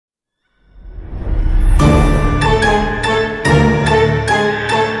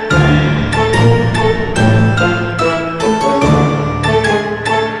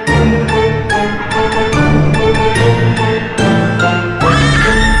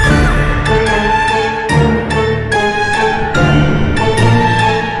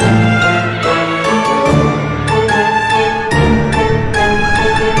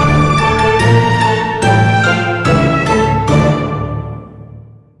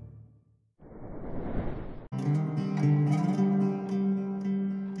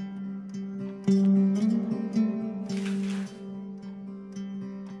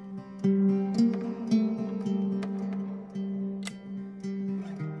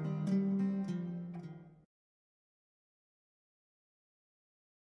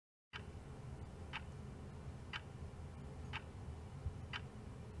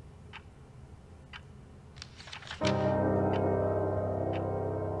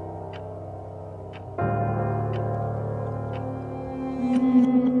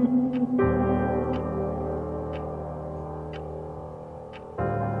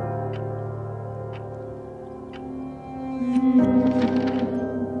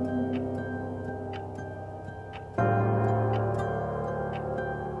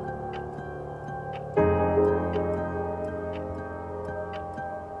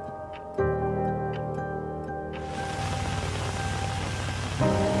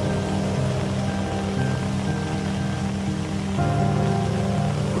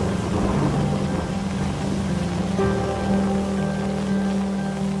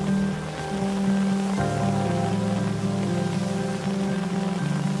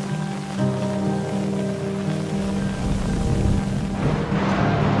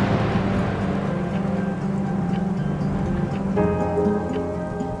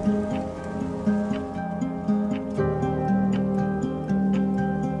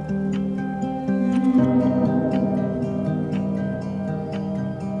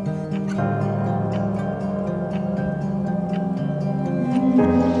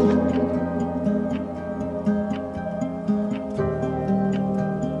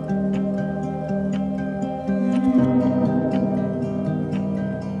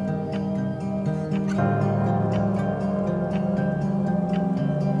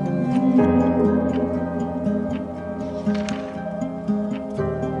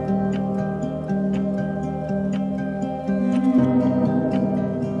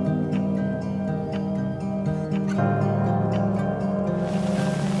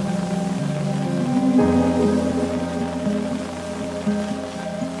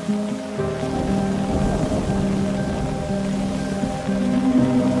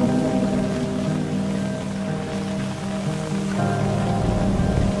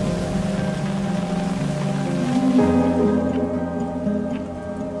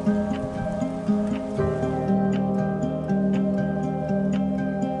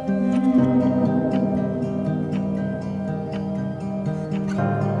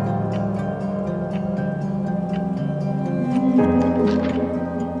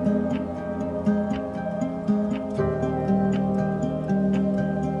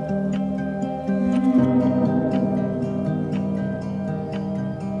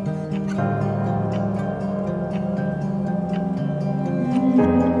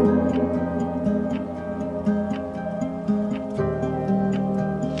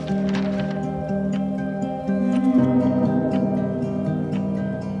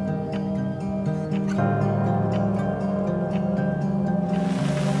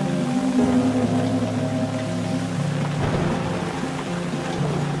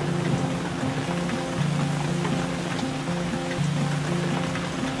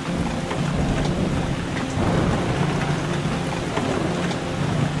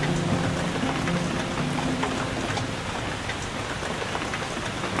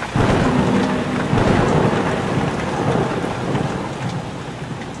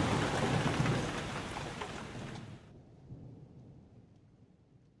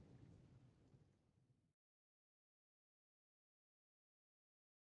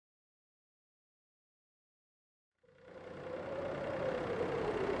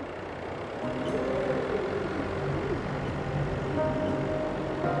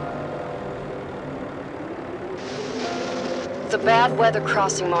The bad weather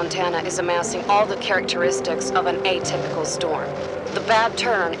crossing Montana is amassing all the characteristics of an atypical storm. The bad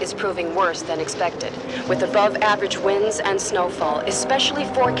turn is proving worse than expected, with above-average winds and snowfall, especially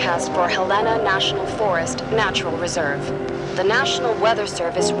forecast for Helena National Forest Natural Reserve. The National Weather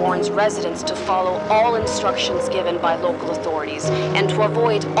Service warns residents to follow all instructions given by local authorities and to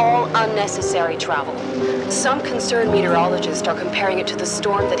avoid all unnecessary travel. Some concerned meteorologists are comparing it to the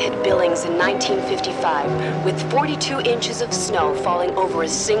storm that hit Billings in 1955, with 42 inches of snow falling over a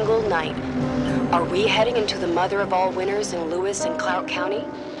single night. Are we heading into the mother of all winters in Lewis and Clout County?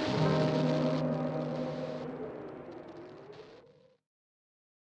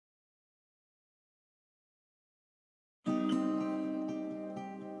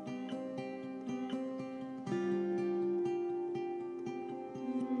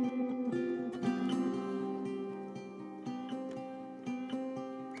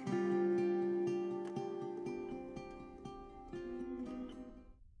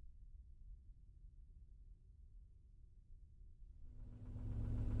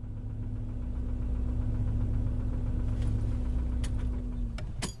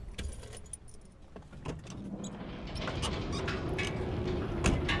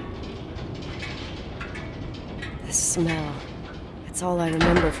 The smell. It's all I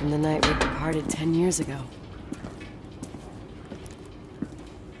remember from the night we departed 10 years ago.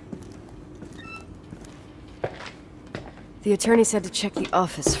 The attorney said to check the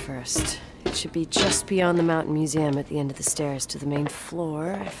office first. It should be just beyond the Mountain Museum at the end of the stairs to the main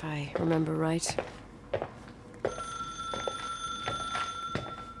floor, if I remember right.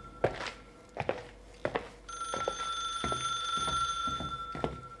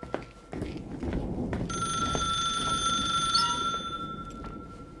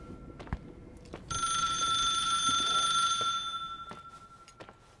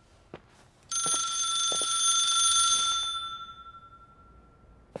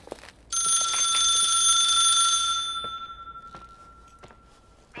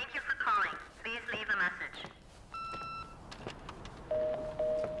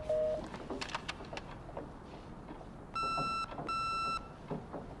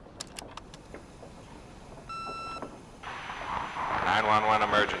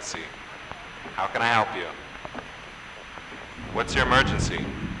 Emergency. How can I help you? What's your emergency?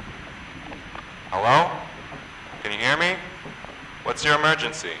 Hello? Can you hear me? What's your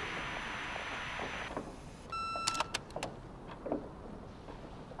emergency?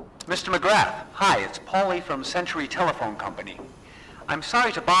 Mr. McGrath, hi, it's Paulie from Century Telephone Company. I'm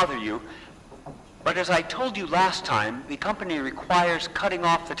sorry to bother you, but as I told you last time, the company requires cutting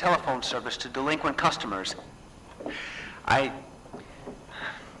off the telephone service to delinquent customers.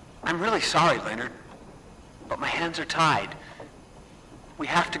 I'm really sorry, Leonard, but my hands are tied. We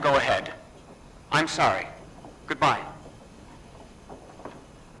have to go ahead. I'm sorry. Goodbye.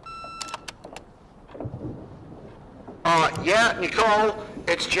 Yeah, Nicole,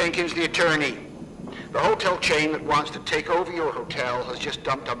 it's Jenkins, the attorney. The hotel chain that wants to take over your hotel has just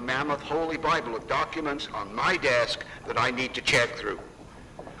dumped a mammoth holy Bible of documents on my desk that I need to check through.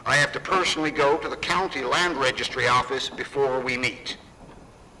 I have to personally go to the county land registry office before we meet.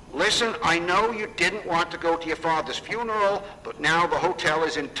 Listen, I know you didn't want to go to your father's funeral, but now the hotel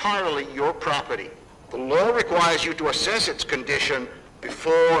is entirely your property. The law requires you to assess its condition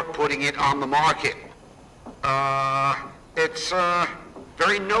before putting it on the market. It's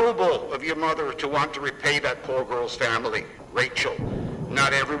very noble of your mother to want to repay that poor girl's family, Rachel.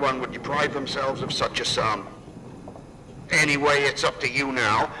 Not everyone would deprive themselves of such a sum. Anyway, it's up to you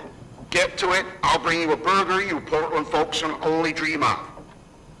now. Get to it. I'll bring you a burger you Portland folks can only dream of.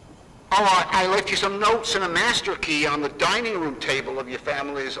 Oh, I left you some notes and a master key on the dining room table of your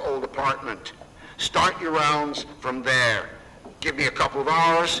family's old apartment. Start your rounds from there. Give me a couple of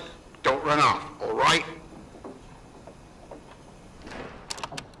hours. Don't run off, all right?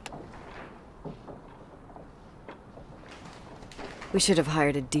 We should have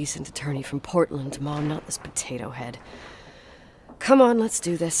hired a decent attorney from Portland, Mom, not this potato head. Come on, let's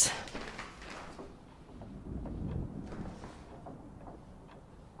do this.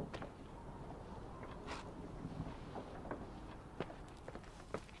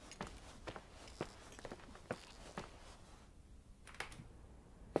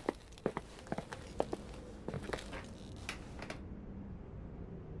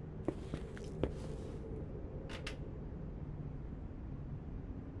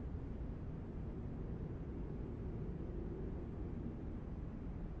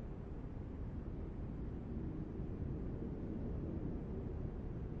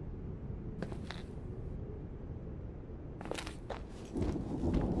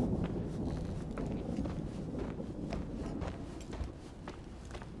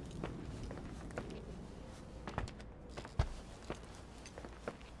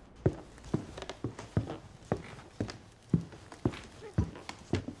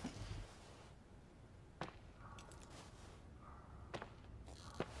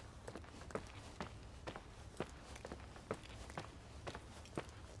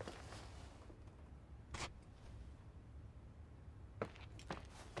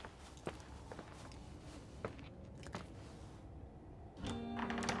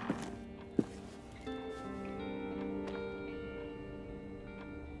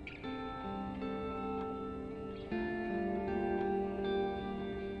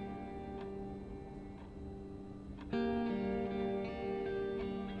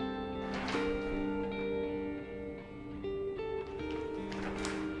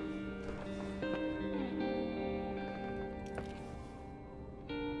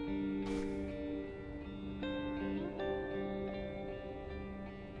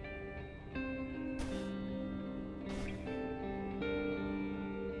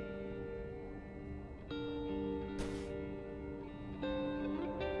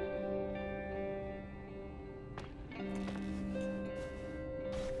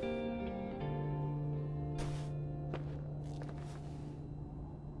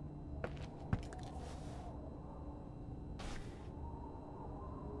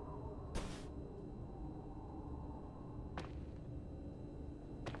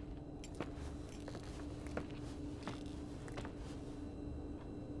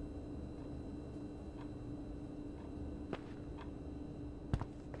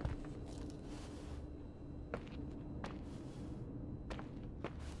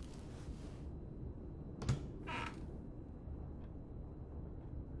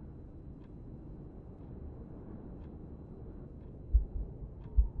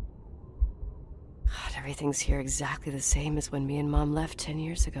 God, everything's here exactly the same as when me and Mom left 10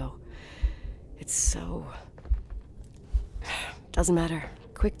 years ago. It's so... Doesn't matter.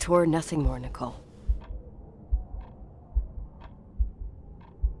 Quick tour, nothing more, Nicole.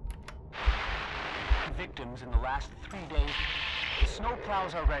 Victims in the last 3 days. The snow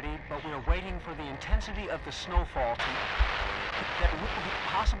plows are ready, but we're waiting for the intensity of the snowfall to... There will be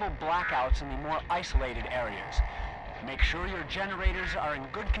possible blackouts in the more isolated areas. Make sure your generators are in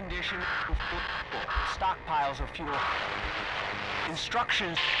good condition with stockpiles of fuel.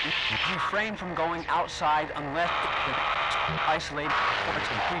 Instructions: refrain from going outside unless isolated or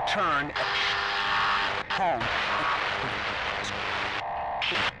to return home.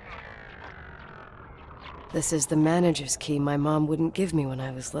 This is the manager's key my mom wouldn't give me when I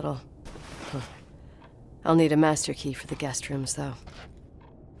was little. I'll need a master key for the guest rooms, though.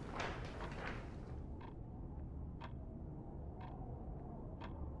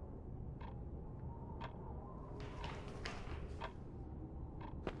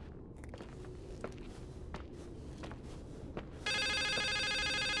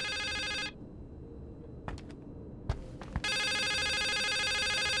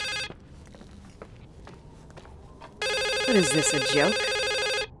 What is this, a joke?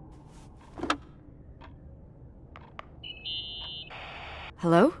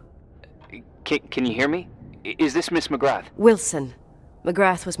 Hello? Can you hear me? Is this Miss McGrath? Wilson.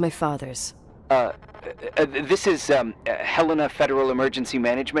 McGrath was my father's. This is Helena Federal Emergency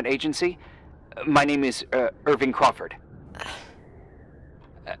Management Agency. My name is Irving Crawford.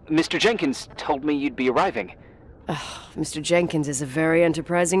 Mr. Jenkins told me you'd be arriving. Mr. Jenkins is a very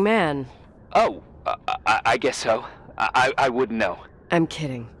enterprising man. Oh, I guess so. I wouldn't know. I'm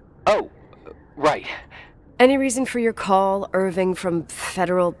kidding. Oh, right. Any reason for your call, Irving from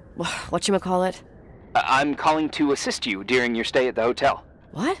Federal... whatchamacallit? I'm calling to assist you during your stay at the hotel.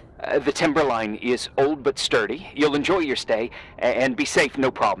 What? The Timberline is old but sturdy. You'll enjoy your stay, and be safe,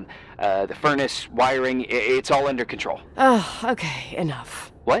 no problem. The furnace, wiring, it's all under control. Oh, okay,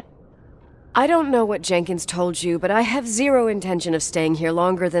 enough. What? I don't know what Jenkins told you, but I have zero intention of staying here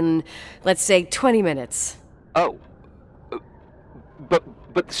longer than, let's say, 20 minutes. Oh.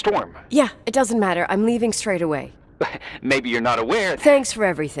 But the storm. Yeah, it doesn't matter. I'm leaving straight away. Maybe you're not aware. Thanks for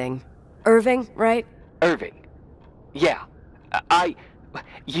everything. Irving, right? Irving. Yeah.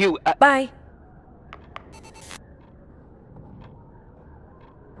 You... Bye.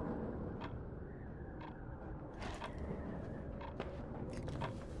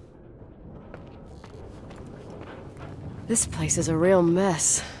 This place is a real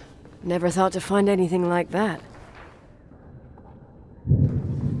mess. Never thought to find anything like that.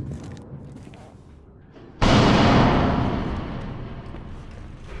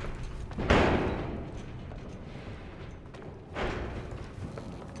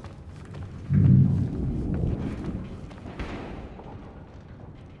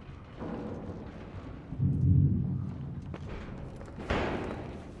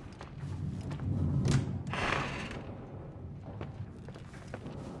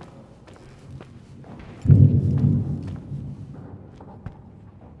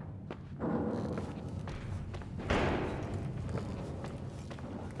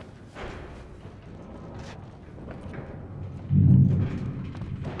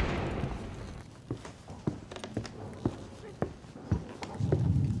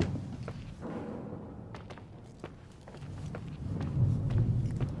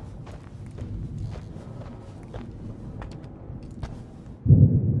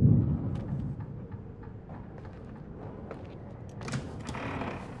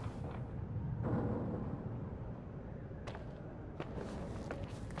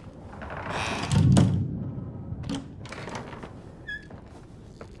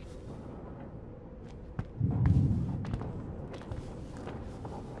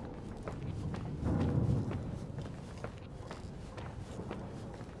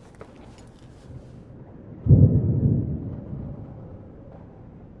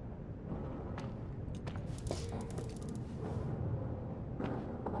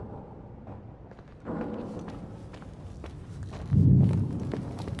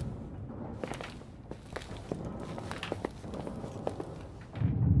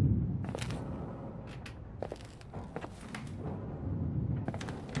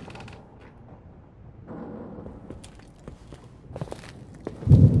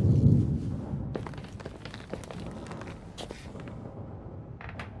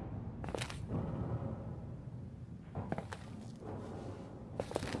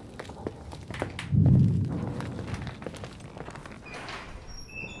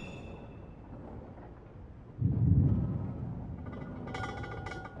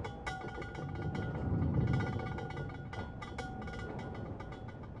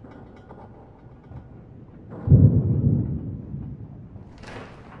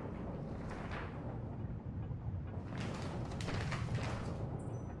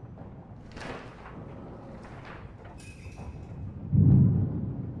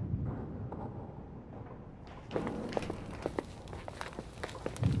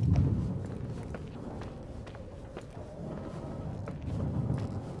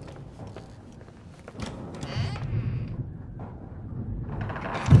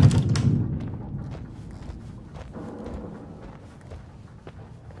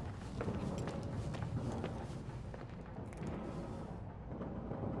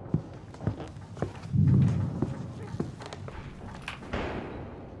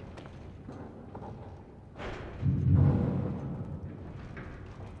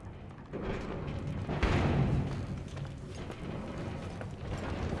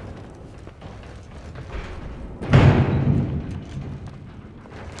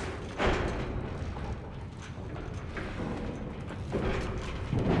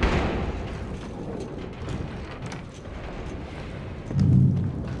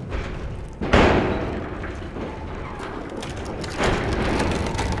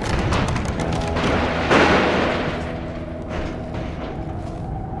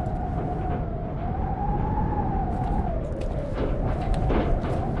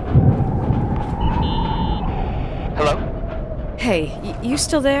 Hey, you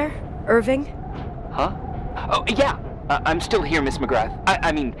still there, Irving? Huh? Oh, yeah. I'm still here, Miss McGrath.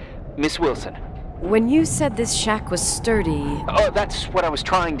 I mean, Miss Wilson. When you said this shack was sturdy... Oh, that's what I was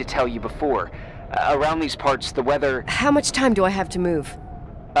trying to tell you before. Around these parts, the weather... How much time do I have to move?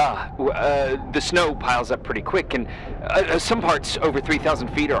 The snow piles up pretty quick, and some parts over 3,000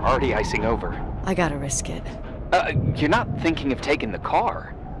 feet are already icing over. I gotta risk it. You're not thinking of taking the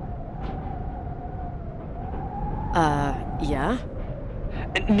car? Yeah?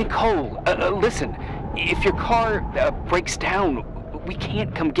 Nicole, listen. If your car breaks down, we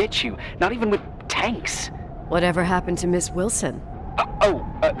can't come get you. Not even with tanks. Whatever happened to Miss Wilson?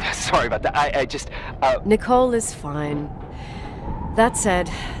 Sorry about that. I just, Nicole is fine. That said,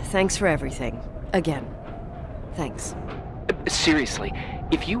 thanks for everything. Again. Thanks. Seriously,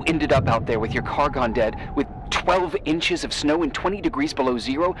 if you ended up out there with your car gone dead, with 12 inches of snow and 20 degrees below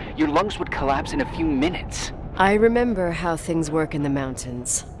zero, your lungs would collapse in a few minutes. I remember how things work in the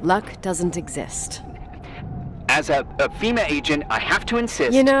mountains. Luck doesn't exist. As a FEMA agent, I have to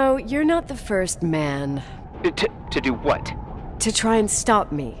insist... You know, you're not the first man. To do what? To try and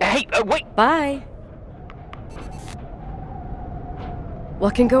stop me. Hey, wait! Bye!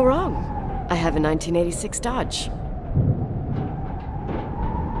 What can go wrong? I have a 1986 Dodge.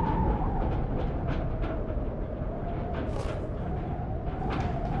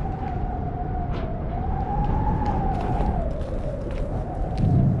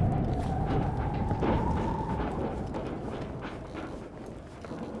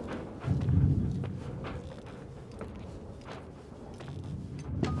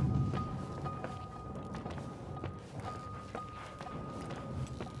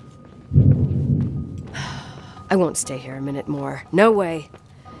 I won't stay here a minute more. No way.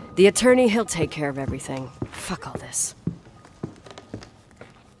 The attorney, he'll take care of everything. Fuck all this.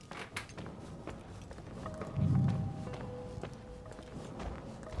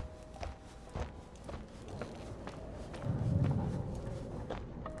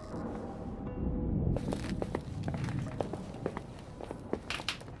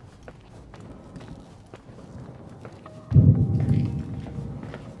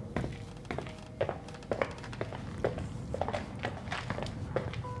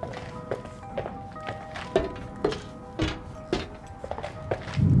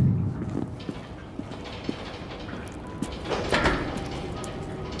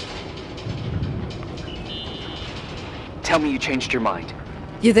 Tell me you changed your mind.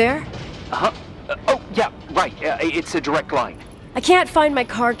 You there? Uh-huh. Oh, yeah, right. It's a direct line. I can't find my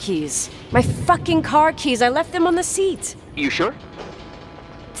car keys. My fucking car keys. I left them on the seat. You sure?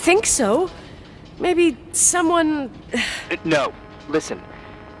 Think so. Maybe someone... No. Listen.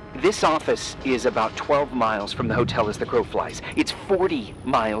 This office is about 12 miles from the hotel as the crow flies. It's 40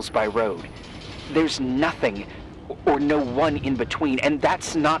 miles by road. There's nothing or no one in between, and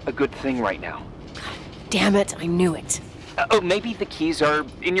that's not a good thing right now. Damn it, I knew it. Maybe the keys are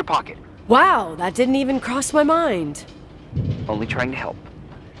in your pocket. Wow, that didn't even cross my mind. Only trying to help.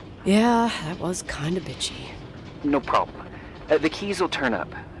 Yeah, that was kind of bitchy. No problem. The keys will turn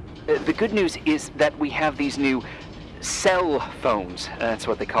up. The good news is that we have these new cell phones. That's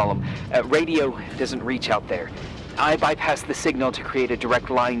what they call them. Radio doesn't reach out there. I bypass the signal to create a direct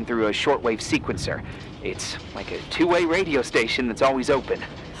line through a shortwave sequencer. It's like a two-way radio station that's always open.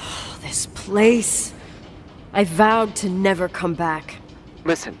 Oh, this place. I vowed to never come back.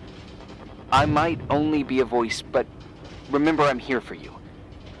 Listen, I might only be a voice, but remember I'm here for you.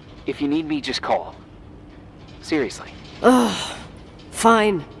 If you need me, just call. Seriously. Ugh.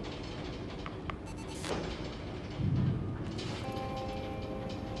 Fine.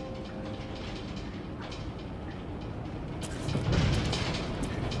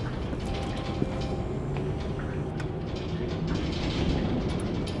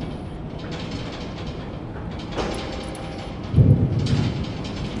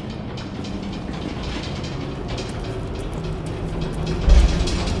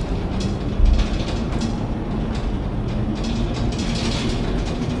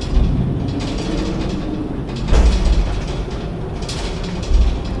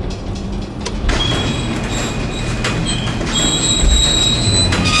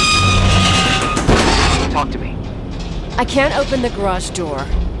 I can't open the garage door.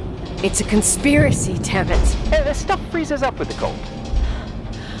 It's a conspiracy, damn it. The stuff freezes up with the cold.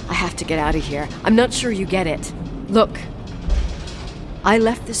 I have to get out of here. I'm not sure you get it. Look, I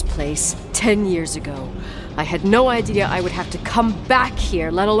left this place 10 years ago. I had no idea I would have to come back here,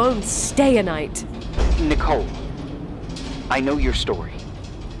 let alone stay a night. Nicole, I know your story.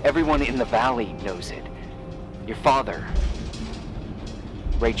 Everyone in the valley knows it. Your father,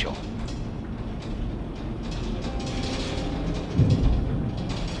 Rachel.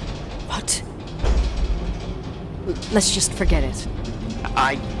 What? Let's just forget it.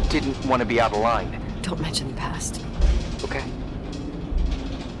 I didn't want to be out of line. Don't mention the past. Okay.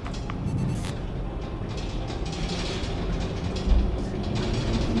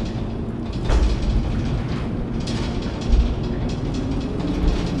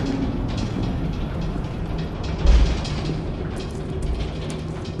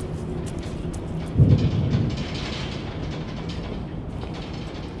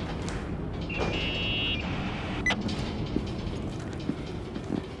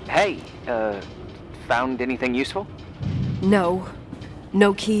 Hey, found anything useful? No.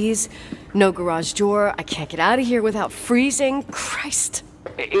 No keys, no garage door. I can't get out of here without freezing. Christ.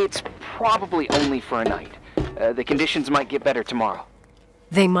 It's probably only for a night. The conditions might get better tomorrow.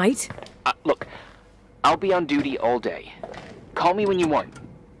 They might? Look, I'll be on duty all day. Call me when you want.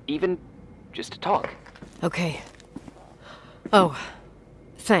 Even just to talk. Okay. Oh,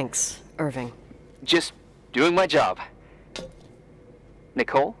 thanks, Irving. Just doing my job.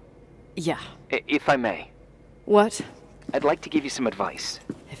 Nicole? Yeah. If I may. What? I'd like to give you some advice.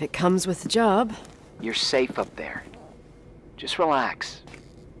 If it comes with the job. You're safe up there. Just relax.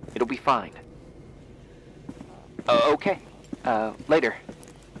 It'll be fine. Okay. Later.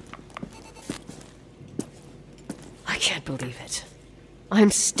 I can't believe it.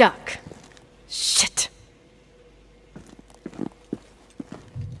 I'm stuck. Shit.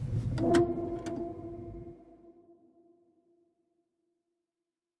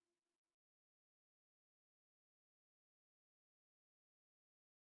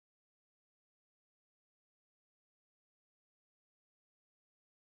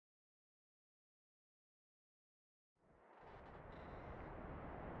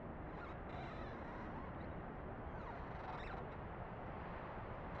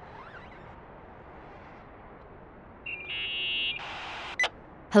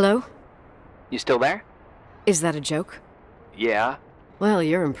 Hello? You still there? Is that a joke? Yeah. Well,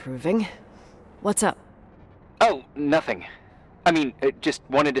 you're improving. What's up? Oh, nothing. I mean, just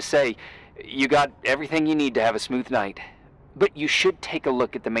wanted to say, you got everything you need to have a smooth night. But you should take a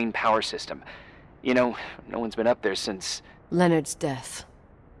look at the main power system. You know, no one's been up there since... Leonard's death.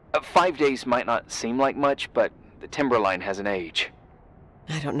 5 days might not seem like much, but the timberline has an age.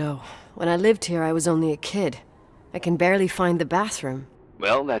 I don't know. When I lived here, I was only a kid. I can barely find the bathroom.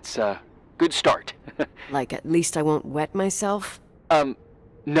 Well, that's a good start. Like, at least I won't wet myself?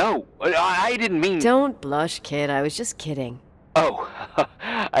 No. I didn't mean... Don't blush, kid. I was just kidding. Oh,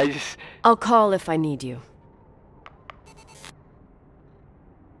 I'll call if I need you.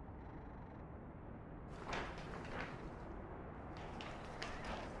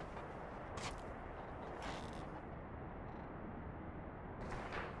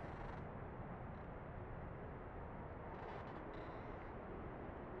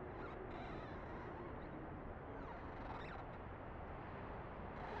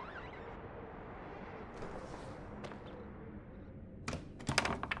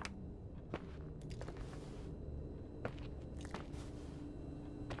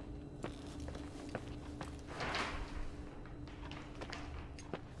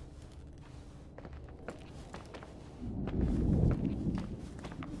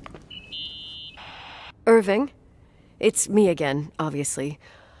 Irving? It's me again, obviously.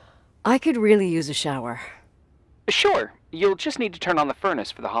 I could really use a shower. Sure. You'll just need to turn on the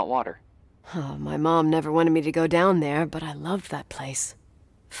furnace for the hot water. Oh, my mom never wanted me to go down there, but I loved that place.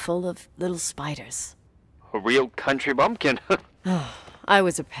 Full of little spiders. A real country bumpkin. Oh, I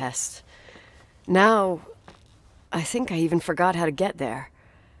was a pest. Now, I think I even forgot how to get there.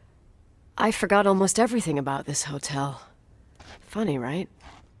 I forgot almost everything about this hotel. Funny, right?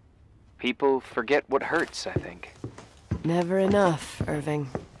 People forget what hurts, I think. Never enough, Irving.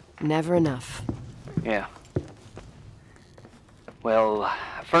 Never enough. Yeah. Well,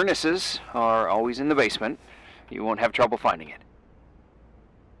 furnaces are always in the basement. You won't have trouble finding it.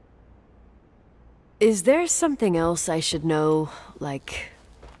 Is there something else I should know, like,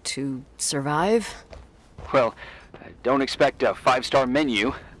 to survive? Well, don't expect a 5-star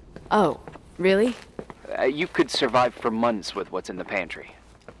menu. Oh, really? You could survive for months with what's in the pantry.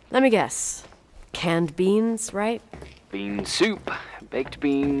 Let me guess. Canned beans, right? Bean soup, baked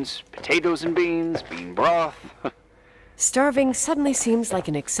beans, potatoes and beans, bean broth. Starving suddenly seems like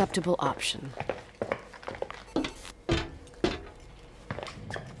an acceptable option.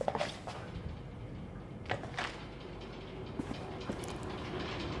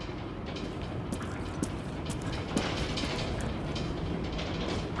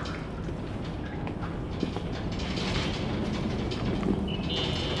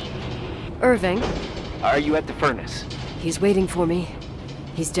 Irving? Are you at the furnace? He's waiting for me.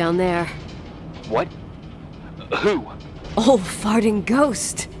 He's down there. What? Who? Old farting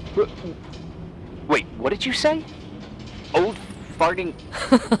ghost. Wait, what did you say? Old farting...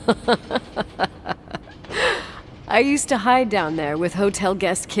 I used to hide down there with hotel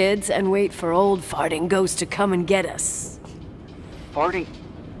guest kids and wait for old farting ghost to come and get us. Farting...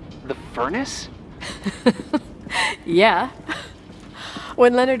 the furnace? Yeah.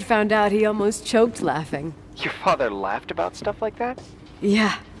 When Leonard found out, he almost choked laughing. Your father laughed about stuff like that?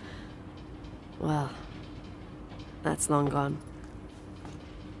 Yeah. Well, that's long gone.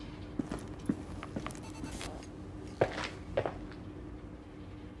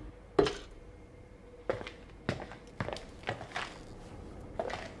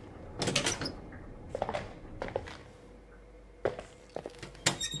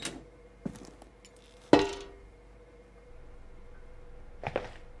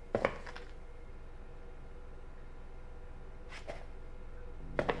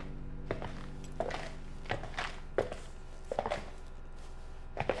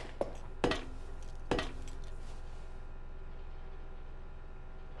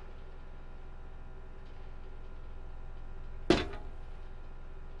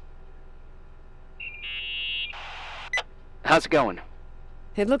 How's it going?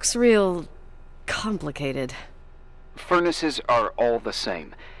 It looks real complicated. Furnaces are all the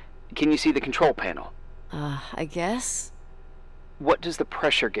same. Can you see the control panel? I guess? What does the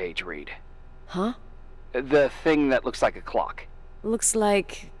pressure gauge read? Huh? The thing that looks like a clock. Looks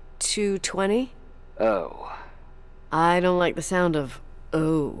like 220? Oh. I don't like the sound of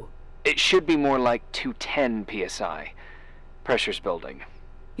oh. It should be more like 210 psi. Pressure's building.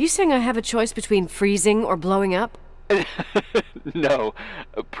 You saying I have a choice between freezing or blowing up? No.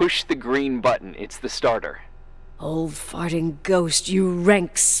 Push the green button. It's the starter. Old farting ghost, you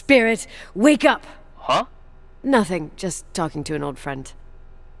rank spirit! Wake up! Huh? Nothing, just talking to an old friend.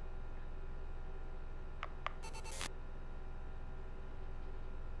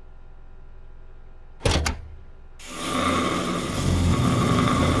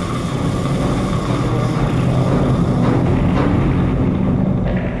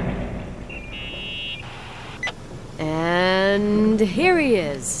 And here he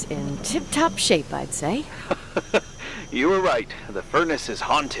is, in tip-top shape, I'd say. You were right. The furnace is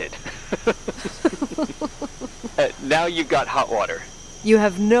haunted. Now you've got hot water. You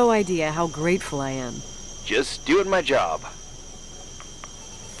have no idea how grateful I am. Just doing my job.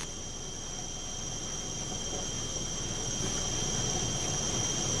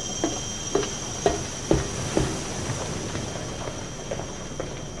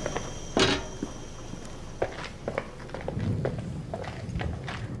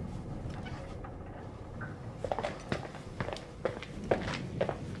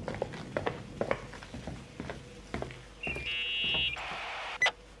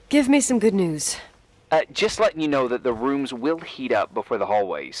 Give me some good news. Just letting you know that the rooms will heat up before the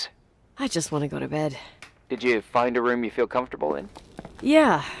hallways. I just want to go to bed. Did you find a room you feel comfortable in?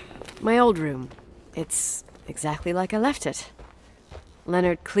 Yeah, my old room. It's exactly like I left it.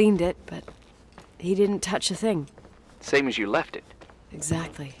 Leonard cleaned it, but he didn't touch a thing. Same as you left it.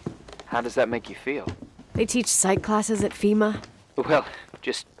 Exactly. How does that make you feel? They teach psych classes at FEMA. Well,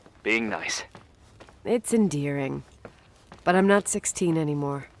 just being nice. It's endearing. But I'm not 16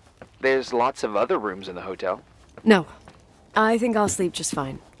 anymore. There's lots of other rooms in the hotel. No, I think I'll sleep just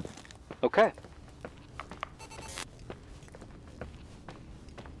fine. Okay.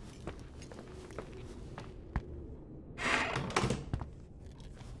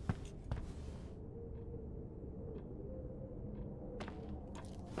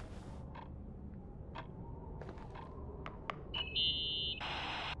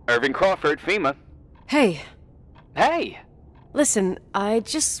 Irving Crawford, FEMA. Hey, Hey! listen, I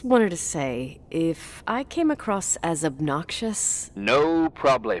just wanted to say, if I came across as obnoxious, No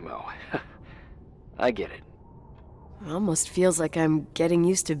problemo. I get it. it almost feels like I'm getting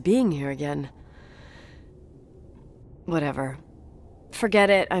used to being here again. Whatever. Forget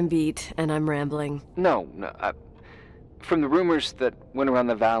it, I'm beat, and I'm rambling. No, from the rumors that went around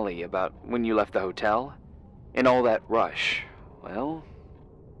the valley about when you left the hotel, and all that rush, well...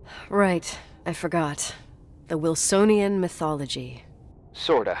 Right, I forgot. The Wilsonian mythology.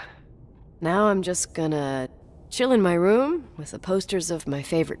 Sorta. Now I'm just gonna chill in my room with the posters of my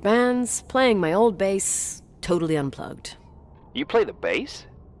favorite bands, playing my old bass, totally unplugged. You play the bass?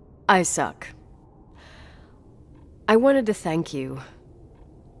 I suck. I wanted to thank you.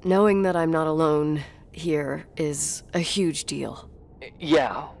 Knowing that I'm not alone here is a huge deal.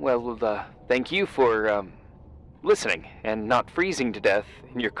 Yeah, well, thank you for, listening and not freezing to death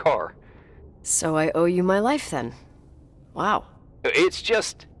in your car. So I owe you my life then. Wow. It's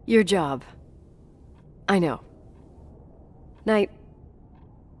just... Your job. I know. Night.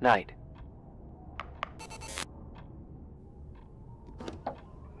 Night.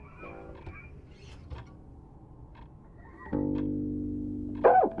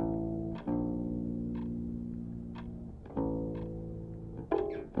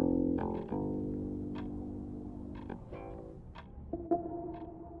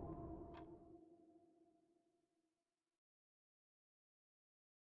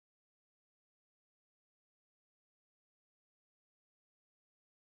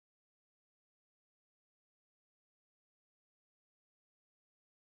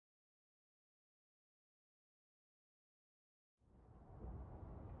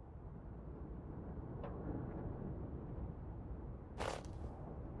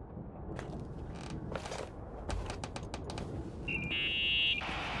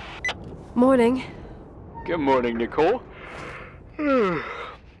 Morning. Good morning, Nicole.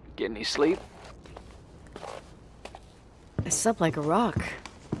 Get any sleep? I slept like a rock.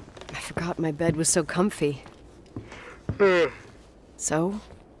 I forgot my bed was so comfy. So,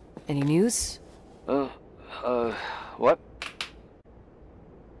 any news? What?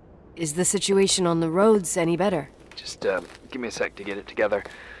 Is the situation on the roads any better? Just, give me a sec to get it together.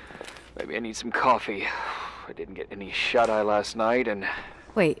 Maybe I need some coffee. I didn't get any shut-eye last night, and...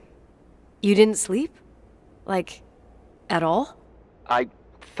 Wait, you didn't sleep? Like, at all? I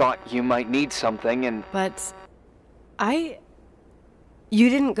thought you might need something, and... But... You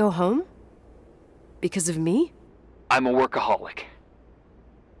didn't go home? Because of me? I'm a workaholic.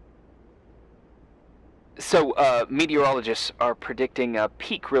 So, meteorologists are predicting a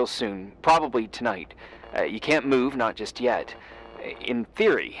peak real soon, probably tonight. You can't move, not just yet. In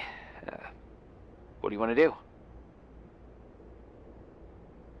theory, what do you want to do?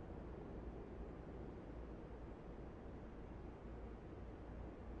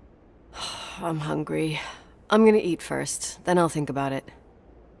 I'm hungry. I'm gonna eat first, then I'll think about it.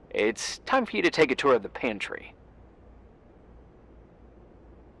 It's time for you to take a tour of the pantry.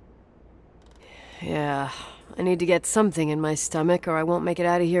 Yeah, I need to get something in my stomach or I won't make it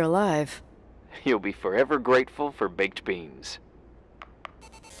out of here alive. You'll be forever grateful for baked beans.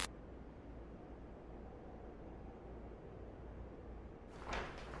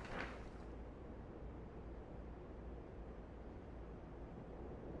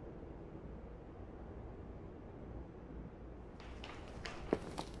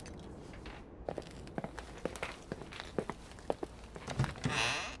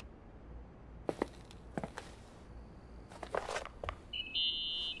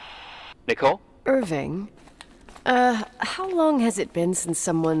 Nicole? Irving, how long has it been since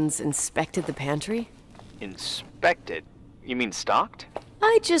someone's inspected the pantry? Inspected? You mean stocked?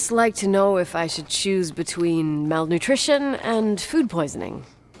 I'd just like to know if I should choose between malnutrition and food poisoning.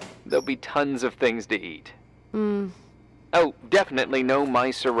 There'll be tons of things to eat. Oh, definitely no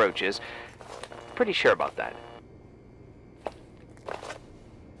mice or roaches. Pretty sure about that.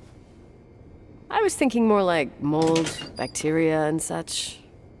 I was thinking more like mold, bacteria, and such.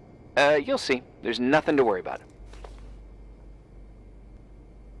 You'll see. There's nothing to worry about.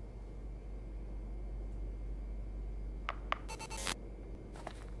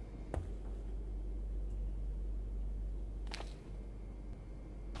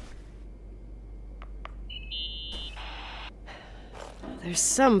 There's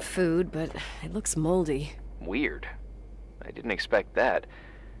some food, but it looks moldy. Weird. I didn't expect that.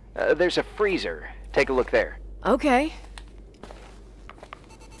 There's a freezer. Take a look there. Okay.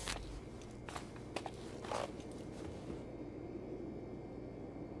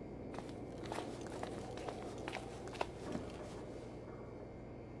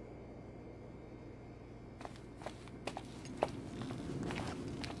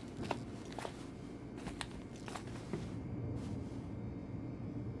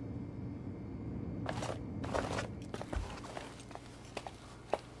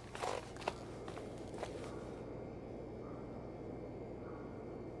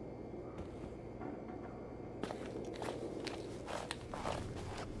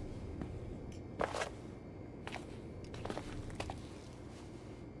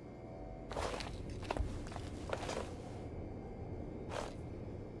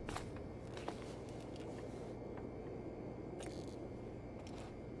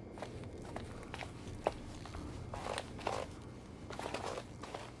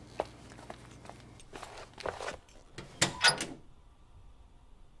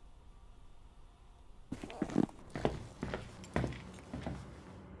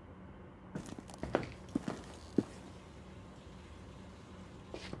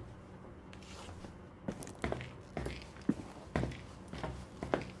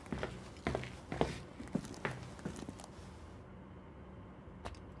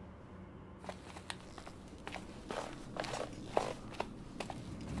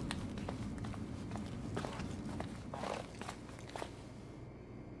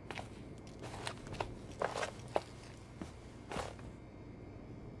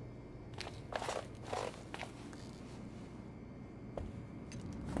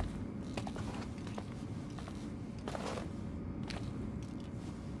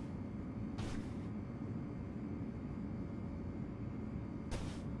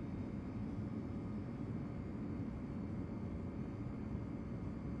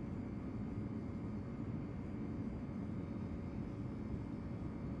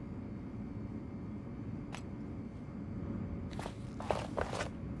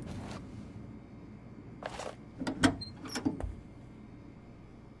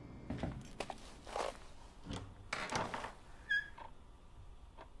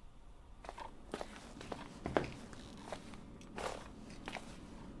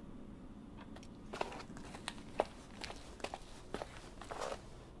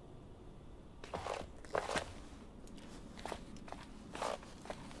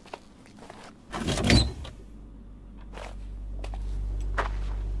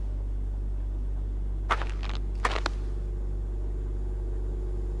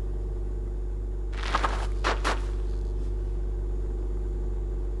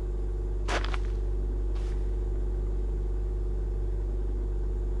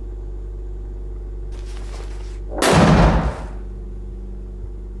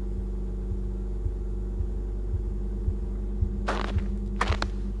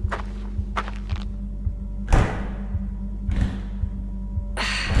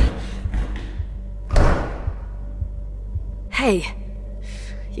 way.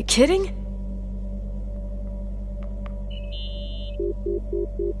 You kidding?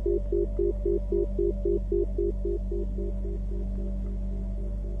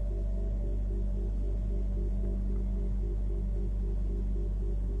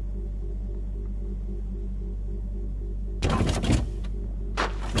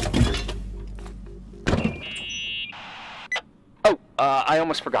 I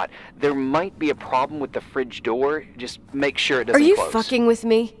almost forgot. There might be a problem with the fridge door. Just make sure it doesn't Are you close. fucking with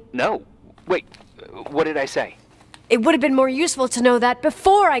me? No. Wait, what did I say? It would have been more useful to know that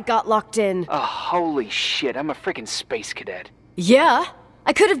before I got locked in. Oh, holy shit, I'm a freaking space cadet. Yeah,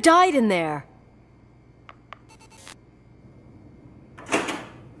 I could have died in there.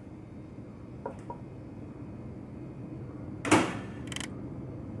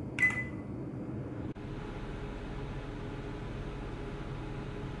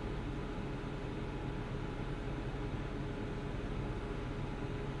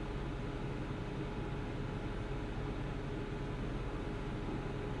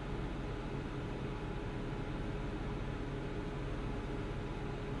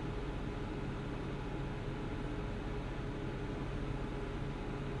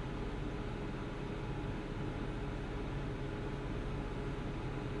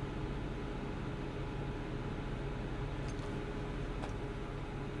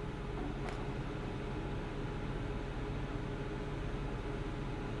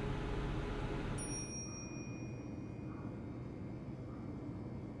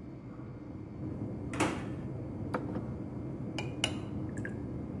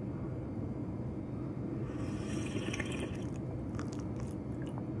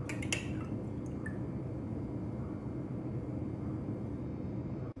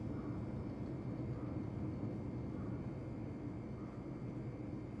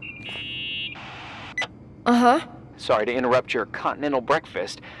 Uh-huh. Sorry to interrupt your continental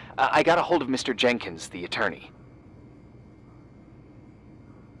breakfast. I got a hold of Mr. Jenkins, the attorney.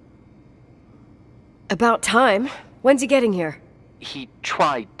 About time. When's he getting here? He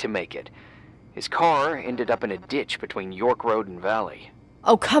tried to make it. His car ended up in a ditch between York Road and Valley.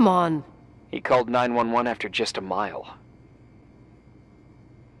 Oh, come on. He called 911 after just a mile.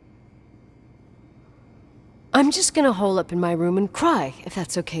 I'm just gonna hole up in my room and cry, if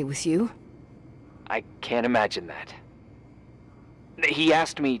that's okay with you. I can't imagine that. He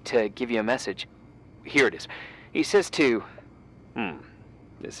asked me to give you a message. Here it is. He says to...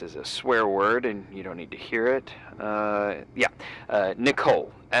 This is a swear word, and you don't need to hear it.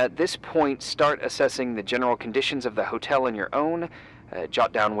 Nicole, at this point, start assessing the general conditions of the hotel on your own.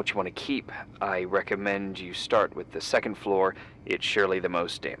 Jot down what you want to keep. I recommend you start with the second floor. It's surely the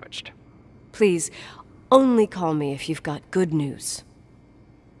most damaged. Please, only call me if you've got good news.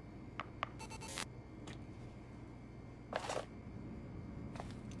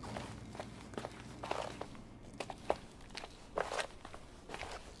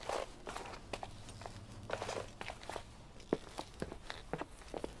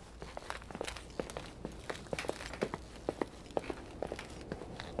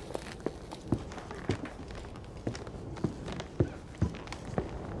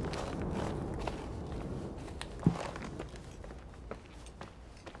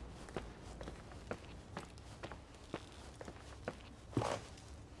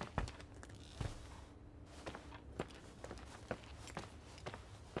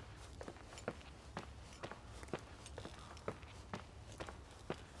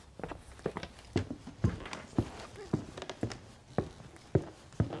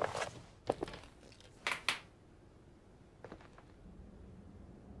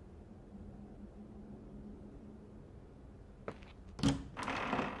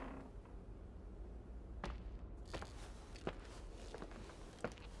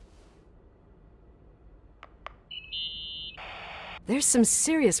 There's some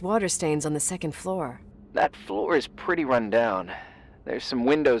serious water stains on the second floor. That floor is pretty run down. There's some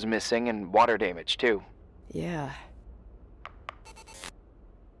windows missing and water damage, too. Yeah.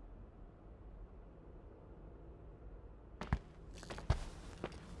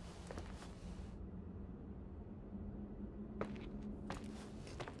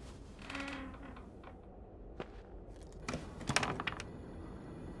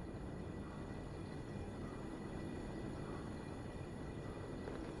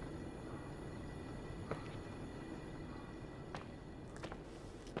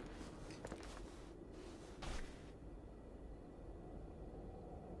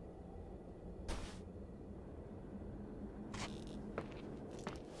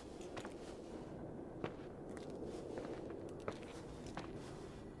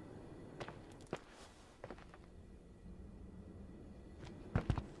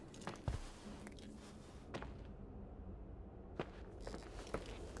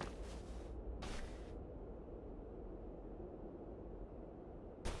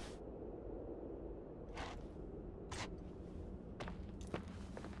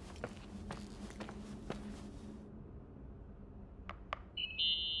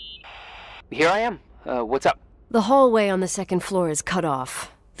 here I am. What's up? The hallway on the second floor is cut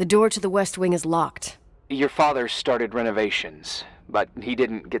off. The door to the west wing is locked. Your father started renovations, but he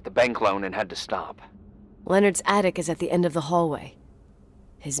didn't get the bank loan and had to stop. Leonard's attic is at the end of the hallway.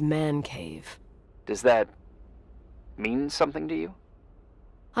 His man cave. Does that mean something to you?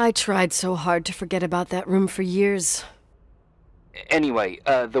 I tried so hard to forget about that room for years. Anyway,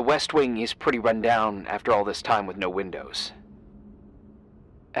 the west wing is pretty run down after all this time with no windows.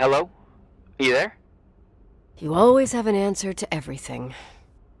 Hello? Are you there? You always have an answer to everything.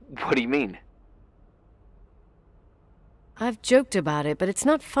 What do you mean? I've joked about it, but it's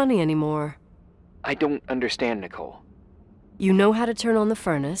not funny anymore. I don't understand, Nicole. You know how to turn on the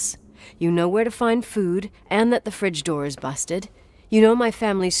furnace. You know where to find food, and that the fridge door is busted. You know my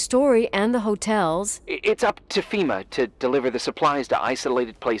family's story and the hotels. It's up to FEMA to deliver the supplies to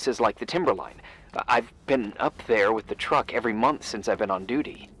isolated places like the Timberline. I've been up there with the truck every month since I've been on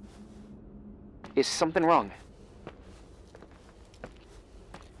duty. Is something wrong?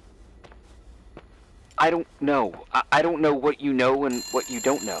 I don't know. I don't know what you know and what you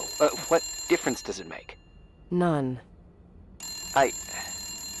don't know. What difference does it make? None. I'm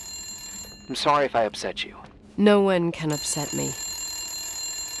sorry if I upset you. No one can upset me.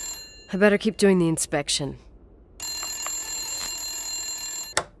 I better keep doing the inspection.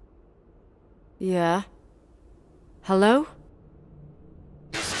 Yeah? Hello?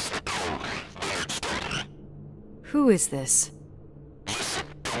 Who is this?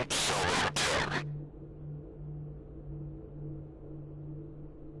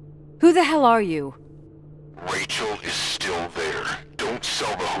 Who the hell are you? Rachel is still there. Don't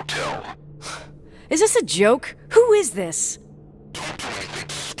sell the hotel. Is this a joke? Who is this? Don't do anything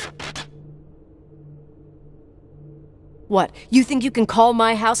stupid. What, you think you can call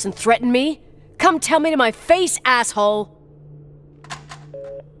my house and threaten me? Come tell me to my face, asshole!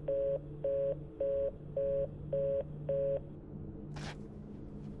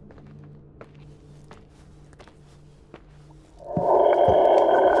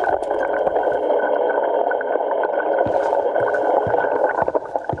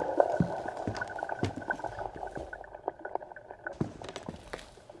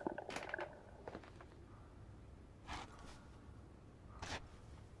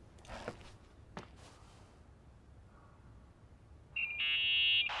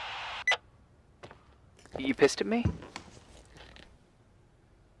 You pissed at me?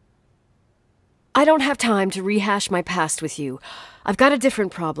 I don't have time to rehash my past with you. I've got a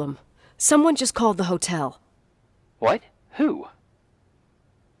different problem. Someone just called the hotel. What? Who?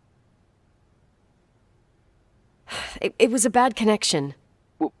 It was a bad connection.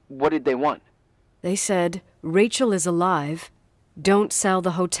 What did they want? They said, Rachel is alive. Don't sell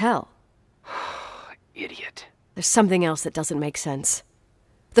the hotel. Idiot. There's something else that doesn't make sense.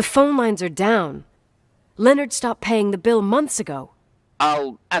 The phone lines are down. Leonard stopped paying the bill months ago.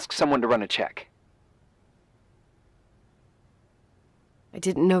 I'll ask someone to run a check. I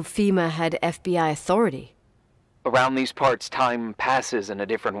didn't know FEMA had FBI authority. Around these parts, time passes in a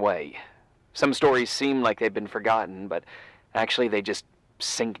different way. Some stories seem like they've been forgotten, but actually they just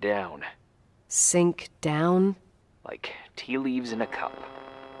sink down. Sink down? Like tea leaves in a cup.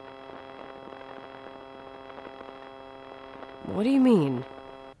 What do you mean?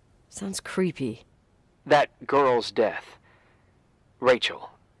 Sounds creepy. That girl's death. Rachel.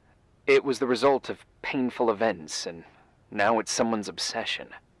 It was the result of painful events, and now it's someone's obsession.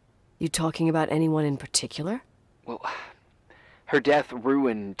 You talking about anyone in particular? Well, her death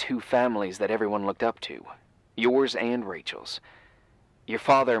ruined two families that everyone looked up to. Yours and Rachel's. Your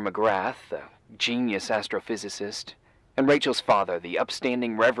father, McGrath, the genius astrophysicist, and Rachel's father, the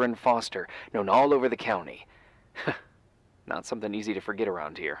upstanding Reverend Foster, known all over the county. Not something easy to forget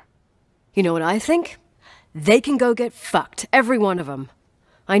around here. You know what I think? They can go get fucked, every one of them.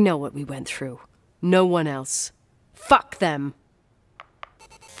 I know what we went through. No one else. Fuck them.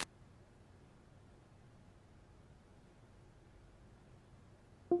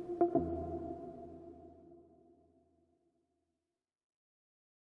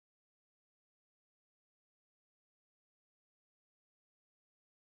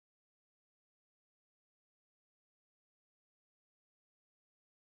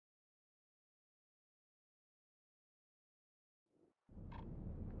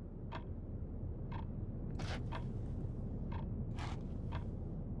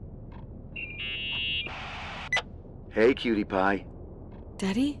 Hey, cutie pie.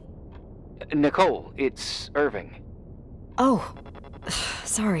 Daddy? Nicole, it's Irving. Oh,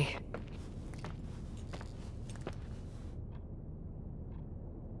 sorry.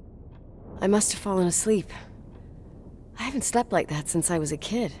 I must have fallen asleep. I haven't slept like that since I was a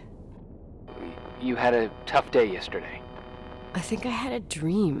kid. You had a tough day yesterday. I think I had a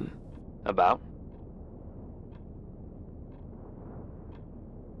dream. About?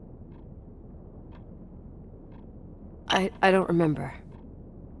 I don't remember.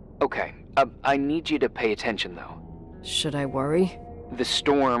 Okay, I need you to pay attention, though. Should I worry? The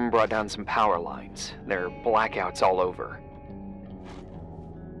storm brought down some power lines. There are blackouts all over.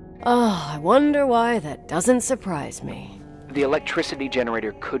 Oh, I wonder why that doesn't surprise me. The electricity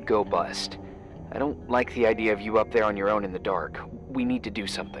generator could go bust. I don't like the idea of you up there on your own in the dark. We need to do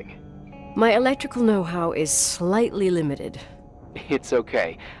something. My electrical know-how is slightly limited. It's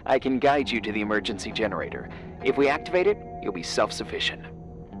okay. I can guide you to the emergency generator. If we activate it, you'll be self-sufficient.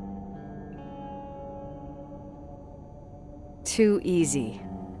 Too easy.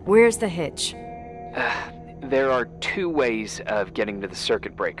 Where's the hitch? There are two ways of getting to the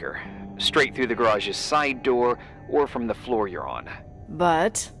circuit breaker. Straight through the garage's side door, or from the floor you're on.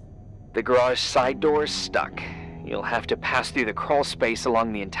 But... The garage side door is stuck. You'll have to pass through the crawl space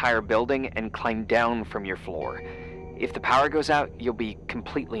along the entire building and climb down from your floor. If the power goes out, you'll be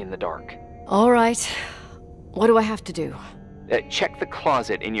completely in the dark. All right. What do I have to do? Check the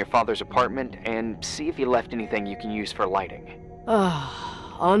closet in your father's apartment and see if he left anything you can use for lighting.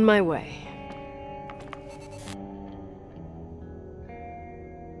 On my way.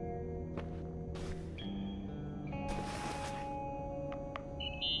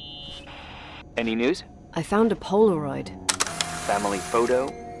 Any news? I found a Polaroid. Family photo?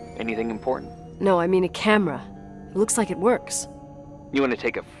 Anything important? No, I mean a camera. It looks like it works. You want to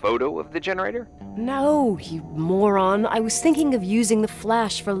take a photo of the generator? No, you moron. I was thinking of using the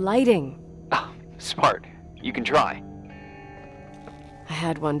flash for lighting. Oh, smart. You can try. I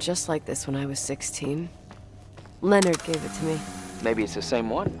had one just like this when I was 16. Leonard gave it to me. Maybe it's the same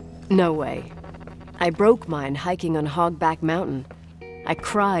one. No way. I broke mine hiking on Hogback Mountain. I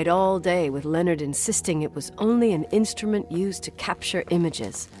cried all day with Leonard insisting it was only an instrument used to capture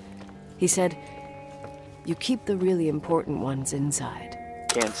images. He said, "You keep the really important ones inside."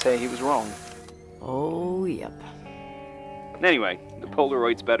 Can't say he was wrong. Oh, yep. Anyway, the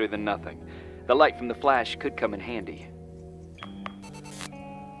Polaroid's better than nothing. The light from the flash could come in handy.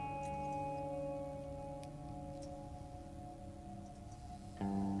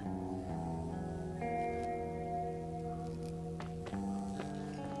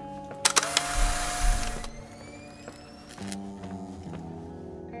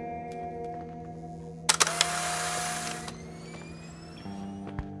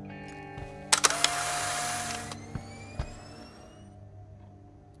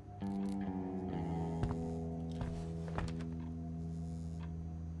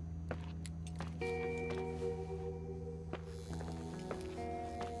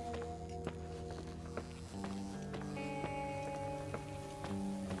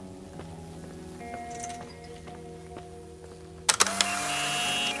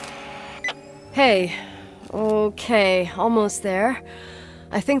 Hey. Okay, almost there.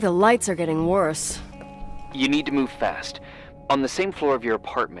 I think the lights are getting worse. You need to move fast. On the same floor of your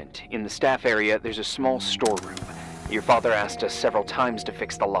apartment, in the staff area, there's a small storeroom. Your father asked us several times to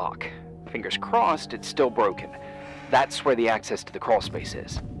fix the lock. Fingers crossed, it's still broken. That's where the access to the crawl space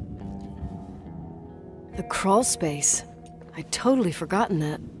is. The crawl space? I'd totally forgotten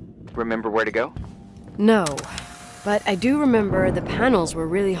that. Remember where to go? No, but I do remember the panels were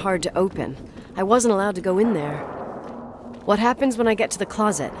really hard to open. I wasn't allowed to go in there. What happens when I get to the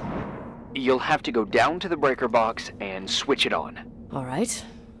closet? You'll have to go down to the breaker box and switch it on. All right.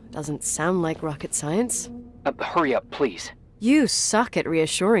 Doesn't sound like rocket science. Hurry up, please. You suck at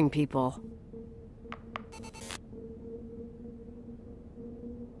reassuring people.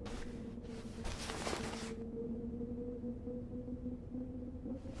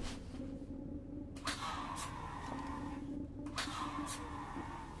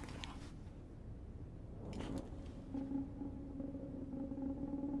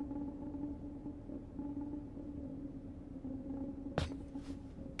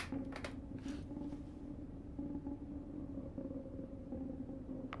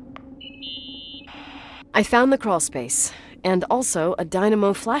 I found the crawl space, and also a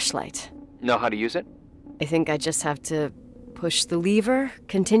dynamo flashlight. Know how to use it? I think I just have to push the lever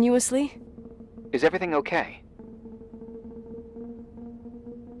continuously. Is everything okay?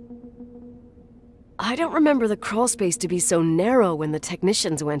 I don't remember the crawl space to be so narrow when the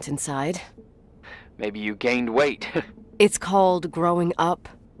technicians went inside. Maybe you gained weight. It's called growing up,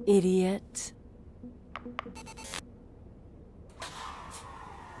 idiot.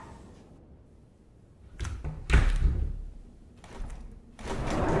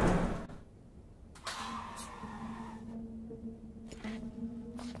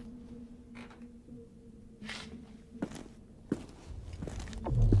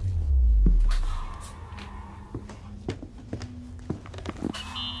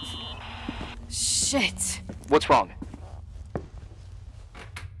 Shit. What's wrong?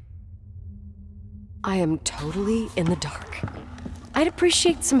 I am totally in the dark. I'd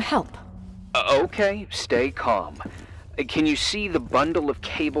appreciate some help. Okay, stay calm. Can you see the bundle of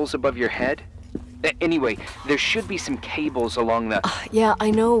cables above your head? Anyway, there should be some cables along the... Yeah,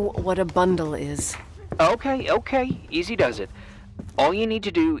 I know what a bundle is. Okay, easy does it. All you need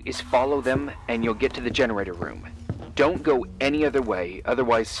to do is follow them and you'll get to the generator room. Don't go any other way,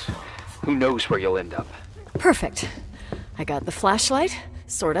 otherwise, who knows where you'll end up. Perfect. I got the flashlight,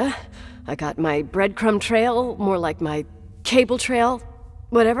 sorta. I got my breadcrumb trail, more like my cable trail,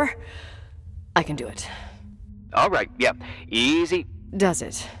 whatever. I can do it. All right, yeah, easy. Does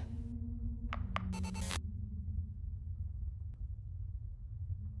it?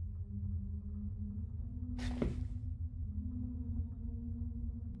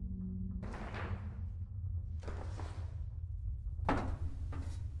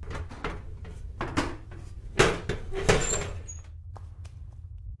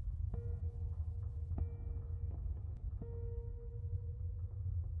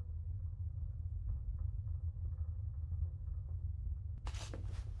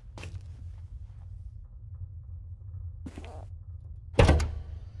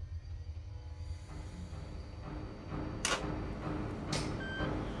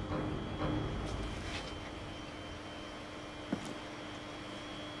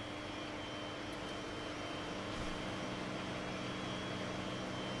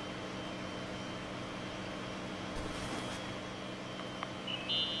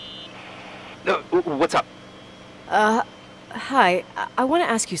 What's up? Hi. I want to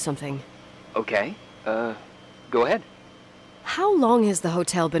ask you something. Okay, go ahead. How long has the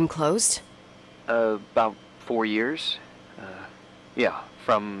hotel been closed? About 4 years. Yeah,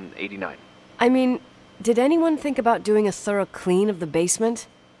 from '89. I mean, did anyone think about doing a thorough clean of the basement?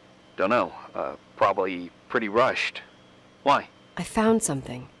 Dunno, probably pretty rushed. Why? I found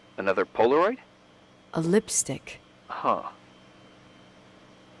something. Another Polaroid? A lipstick. Huh.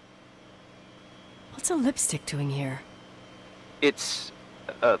 What's a lipstick doing here? It's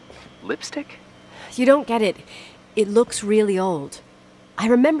a lipstick? You don't get it. It looks really old. I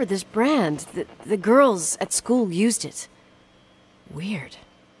remember this brand. The girls at school used it. Weird.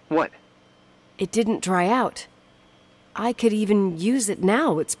 What? It didn't dry out. I could even use it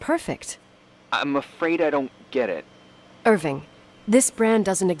now. It's perfect. I'm afraid I don't get it. Irving, this brand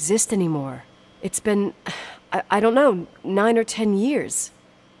doesn't exist anymore. It's been, I don't know, 9 or 10 years.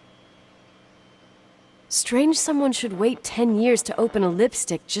 Strange someone should wait 10 years to open a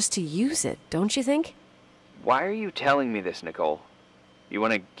lipstick just to use it, don't you think? Why are you telling me this, Nicole? You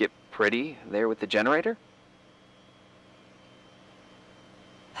want to get pretty there with the generator?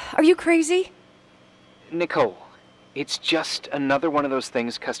 Are you crazy? Nicole, it's just another one of those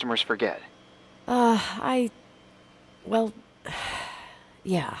things customers forget. Well,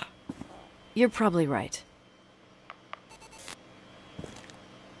 yeah. You're probably right.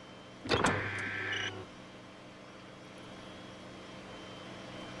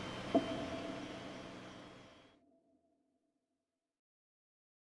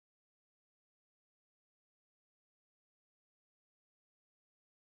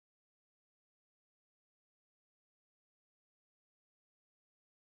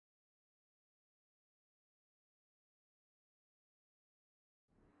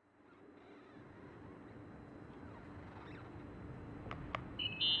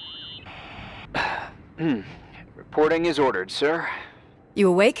 Reporting is ordered, sir. You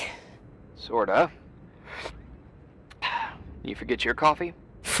awake? Sorta. You forget your coffee?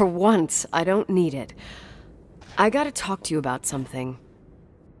 For once, I don't need it. I gotta talk to you about something.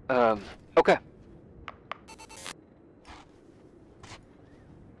 Okay.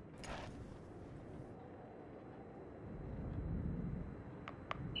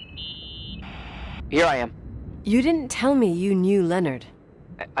 Here I am. You didn't tell me you knew Leonard.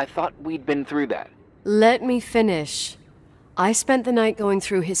 I thought we'd been through that. Let me finish. I spent the night going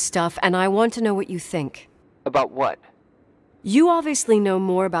through his stuff, and I want to know what you think. About what? You obviously know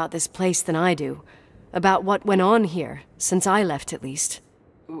more about this place than I do. About what went on here, since I left at least.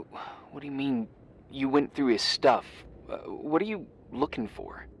 What do you mean, you went through his stuff? What are you looking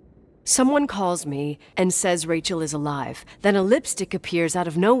for? Someone calls me and says Rachel is alive. Then a lipstick appears out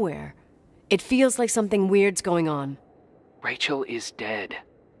of nowhere. It feels like something weird's going on. Rachel is dead.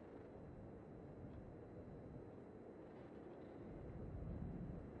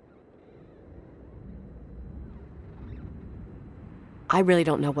 I really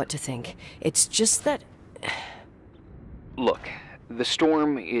don't know what to think. It's just that... Look, the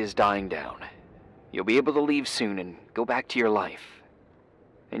storm is dying down. You'll be able to leave soon and go back to your life.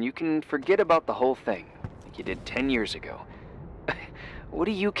 and you can forget about the whole thing, like you did 10 years ago. What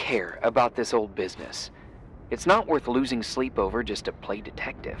do you care about this old business? It's not worth losing sleep over just to play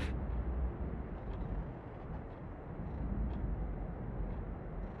detective.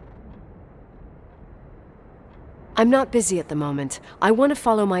 I'm not busy at the moment. I want to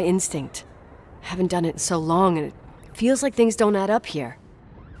follow my instinct. Haven't done it in so long, and it feels like things don't add up here.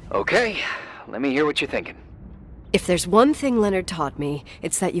 Okay, let me hear what you're thinking. If there's one thing Leonard taught me,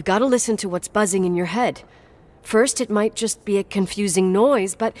 it's that you gotta listen to what's buzzing in your head. First, it might just be a confusing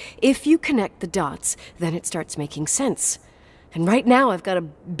noise, but if you connect the dots, then it starts making sense. And right now, I've got a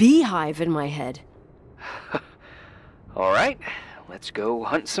beehive in my head. All right, let's go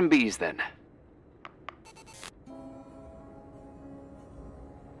hunt some bees then.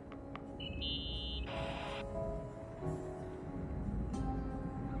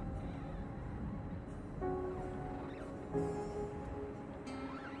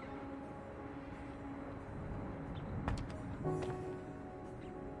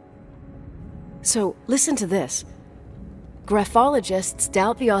 So, listen to this. Graphologists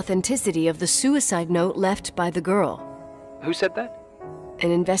doubt the authenticity of the suicide note left by the girl. Who said that?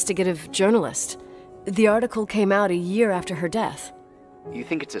 An investigative journalist. The article came out a year after her death. You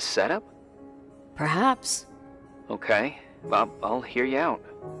think it's a setup? Perhaps. Okay, I'll hear you out.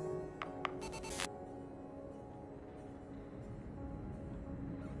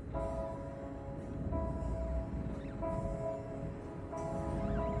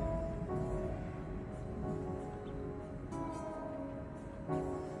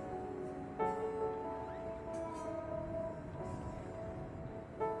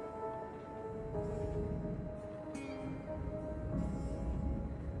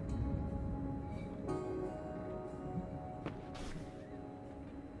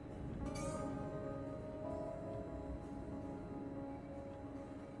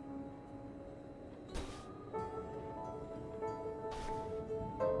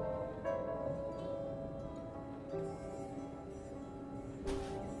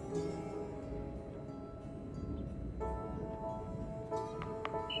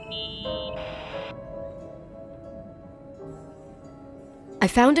 I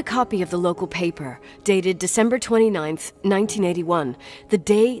found a copy of the local paper, dated December 29th, 1981, the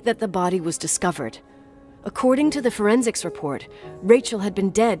day that the body was discovered. According to the forensics report, Rachel had been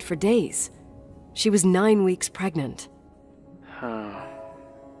dead for days. She was 9 weeks pregnant.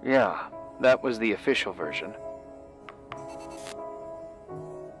 Yeah, that was the official version.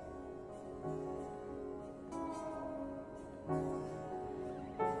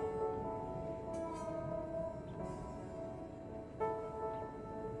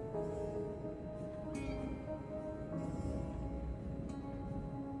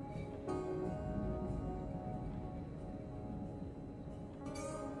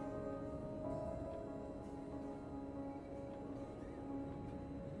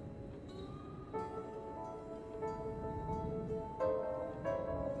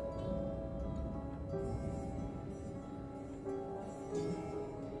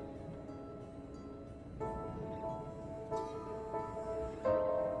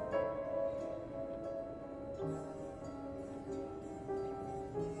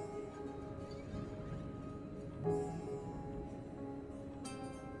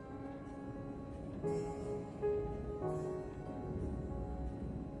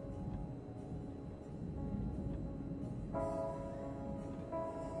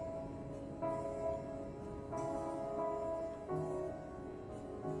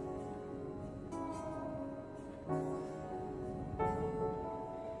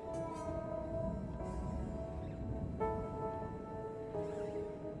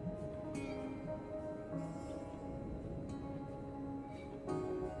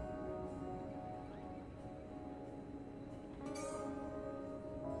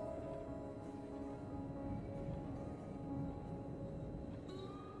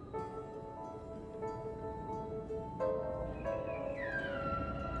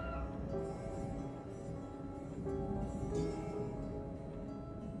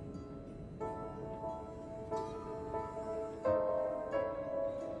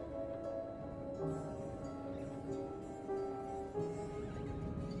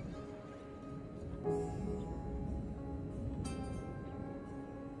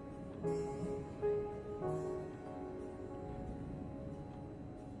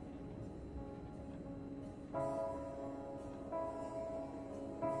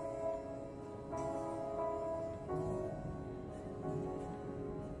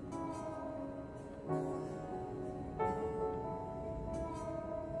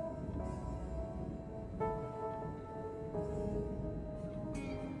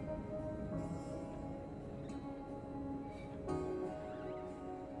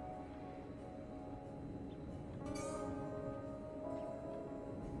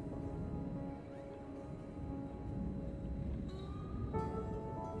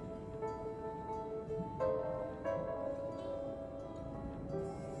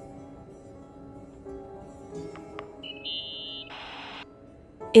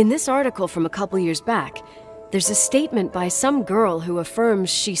 In this article from a couple years back, there's a statement by some girl who affirms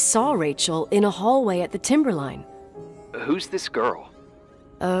she saw Rachel in a hallway at the Timberline. Who's this girl?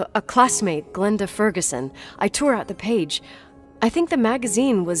 A classmate, Glenda Ferguson. I tore out the page. I think the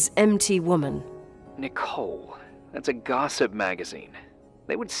magazine was MT Woman. Nicole, that's a gossip magazine.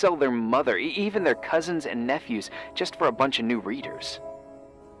 They would sell their mother, even their cousins and nephews, just for a bunch of new readers.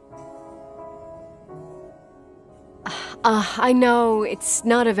 I know, it's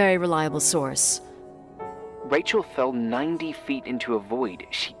not a very reliable source. Rachel fell 90 feet into a void.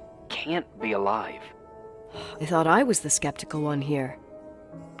 She can't be alive. I thought I was the skeptical one here.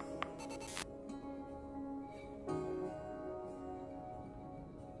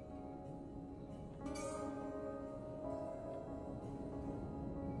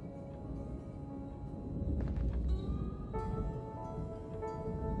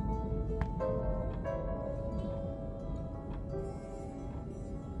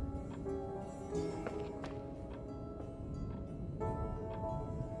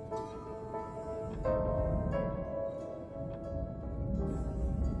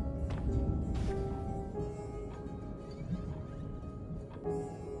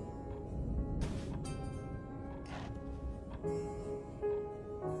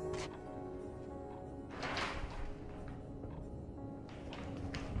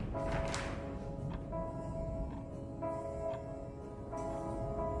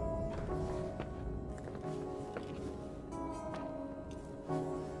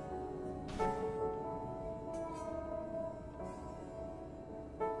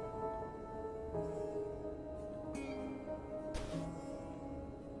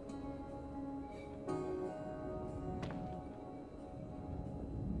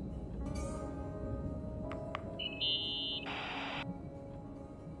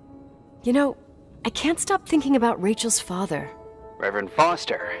 You know, I can't stop thinking about Rachel's father. Reverend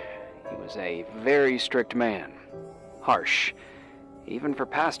Foster. He was a very strict man. Harsh, even for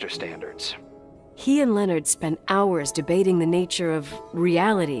pastor standards. He and Leonard spent hours debating the nature of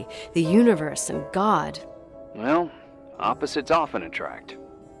reality, the universe, and God. Well, opposites often attract.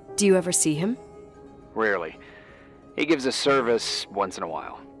 Do you ever see him? Rarely. He gives a service once in a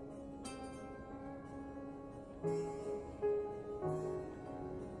while.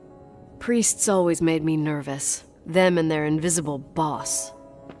 Priests always made me nervous. Them and their invisible boss.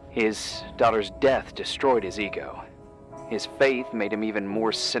 His daughter's death destroyed his ego. His faith made him even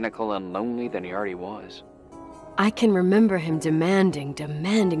more cynical and lonely than he already was. I can remember him demanding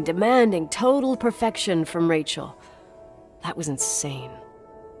total perfection from Rachel. That was insane.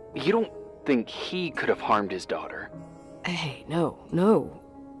 You don't think he could have harmed his daughter? Hey, no.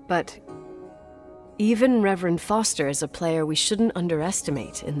 But even Reverend Foster is a player we shouldn't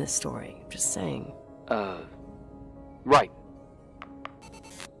underestimate in this story. I'm just saying. Right.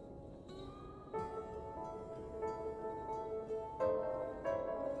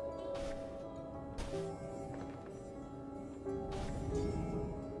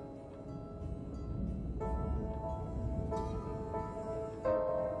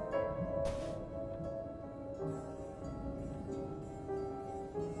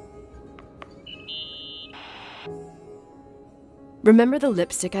 Remember the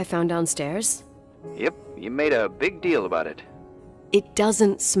lipstick I found downstairs? Yep, you made a big deal about it. It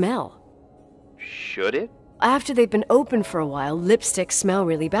doesn't smell. Should it? After they've been open for a while, lipsticks smell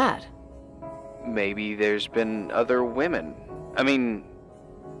really bad. Maybe there's been other women. I mean...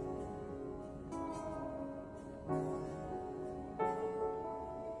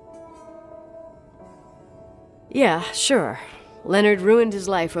 Yeah, sure. Leonard ruined his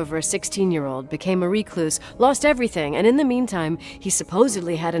life over a 16-year-old, became a recluse, lost everything, and in the meantime, he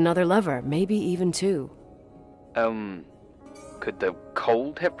supposedly had another lover, maybe even two. Could the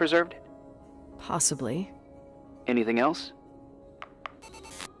cold have preserved it? Possibly. Anything else?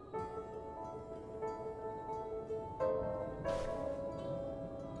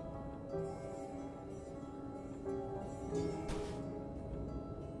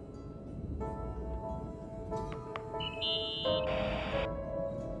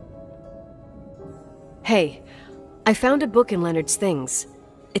 Hey, I found a book in Leonard's things.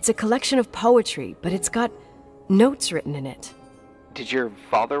 It's a collection of poetry, but it's got notes written in it. Did your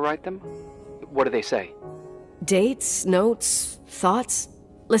father write them? What do they say? Dates, notes, thoughts.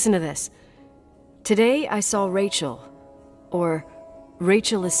 Listen to this. Today I saw Rachel. Or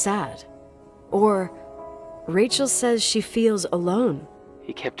Rachel is sad. Or Rachel says she feels alone.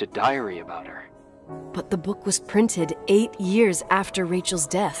 He kept a diary about her. But the book was printed 8 years after Rachel's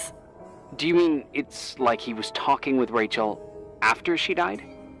death. Do you mean it's like he was talking with Rachel after she died?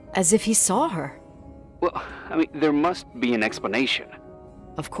 As if he saw her. Well, I mean, there must be an explanation.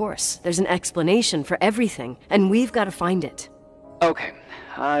 Of course, there's an explanation for everything, and we've got to find it. Okay,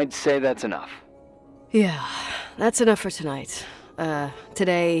 I'd say that's enough. Yeah, that's enough for tonight.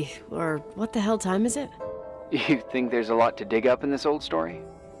 Today, or what the hell time is it? You think there's a lot to dig up in this old story?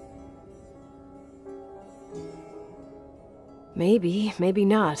 Maybe, maybe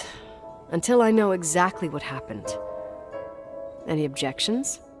not. Until I know exactly what happened. Any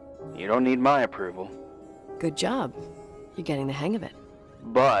objections? You don't need my approval. Good job. You're getting the hang of it.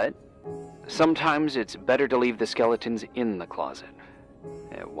 But sometimes it's better to leave the skeletons in the closet.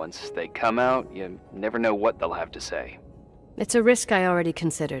 Once they come out, you never know what they'll have to say. It's a risk I already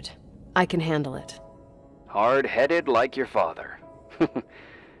considered. I can handle it. Hard-headed like your father.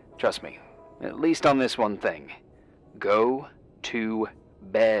 Trust me, at least on this one thing. Go to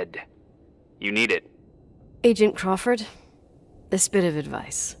bed. You need it. Agent Crawford, this bit of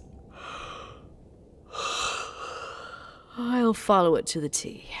advice. I'll follow it to the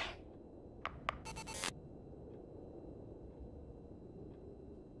T.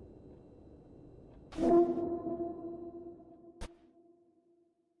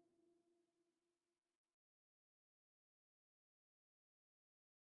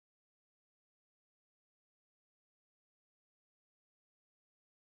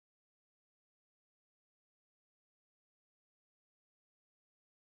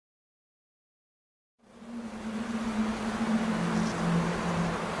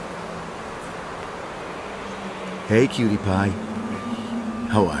 Hey, cutie pie.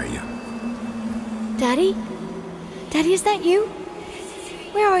 How are you? Daddy? Daddy, is that you?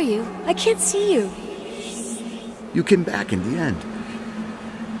 Where are you? I can't see you. You came back in the end.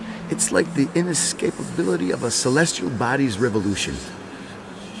 It's like the inescapability of a celestial body's revolution.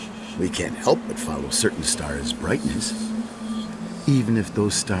 We can't help but follow certain stars' brightness, even if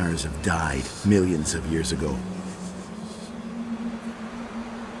those stars have died millions of years ago.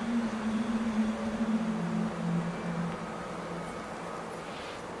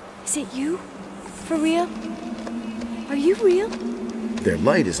 Is it you? For real? Are you real? Their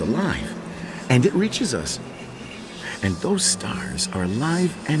light is alive, and it reaches us. And those stars are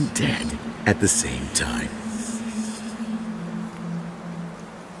alive and dead at the same time.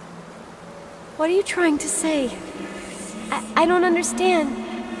 What are you trying to say? I don't understand.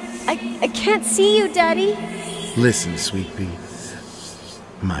 I can't see you, Daddy. Listen, sweet pea.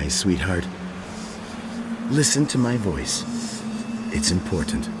 My sweetheart. Listen to my voice. It's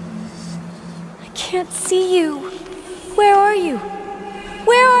important. I can't see you. Where are you?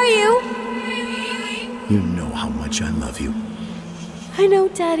 Where are you? You know how much I love you. I know,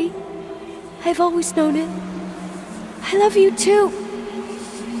 Daddy. I've always known it. I love you too.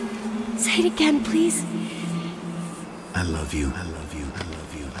 Say it again, please. I love you. I love you. I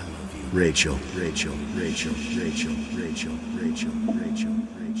love you. I love you. Rachel. Rachel. Rachel. Rachel. Rachel. Rachel. Rachel. Rachel.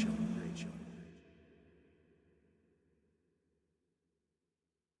 Rachel.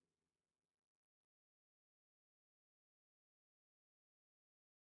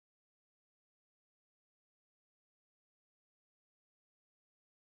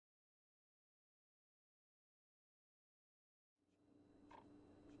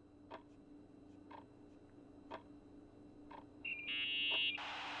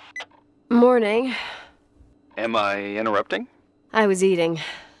 Morning. Am I interrupting? I was eating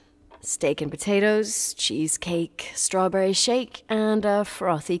steak and potatoes, cheesecake, strawberry shake, and a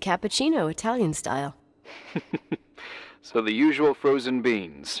frothy cappuccino, Italian style. So the usual frozen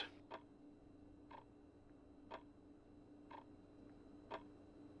beans.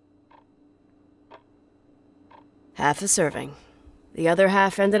 Half a serving. The other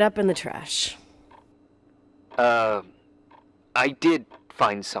half ended up in the trash. I did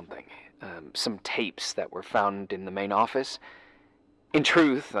find something. Some tapes that were found in the main office. In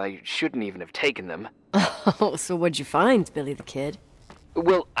truth, I shouldn't even have taken them. Oh, so what'd you find, Billy the Kid?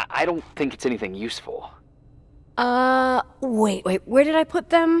 Well, I don't think it's anything useful. Wait, where did I put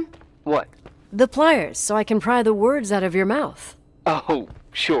them? What? The pliers, so I can pry the words out of your mouth. Oh,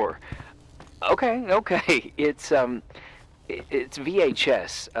 sure. Okay. It's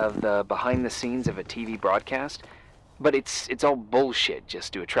VHS of the behind the scenes of a TV broadcast. But it's all bullshit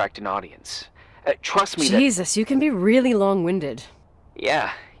just to attract an audience. Trust me Jesus, you can be really long-winded.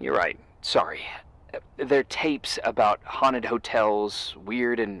 Yeah, you're right. Sorry. They're tapes about haunted hotels,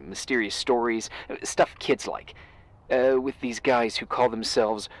 weird and mysterious stories, stuff kids like. With these guys who call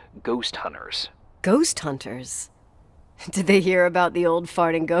themselves ghost hunters. Ghost hunters? Did they hear about the old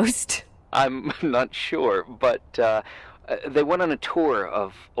farting ghost? I'm not sure, but they went on a tour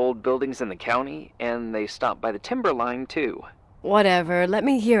of old buildings in the county, and they stopped by the timberline, too. Whatever, let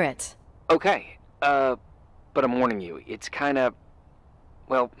me hear it. Okay, but I'm warning you, it's kinda...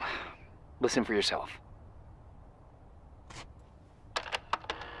 Well, listen for yourself.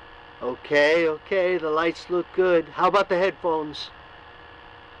 Okay, the lights look good. How about the headphones?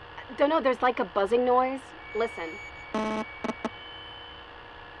 Don't know, there's like a buzzing noise. Listen.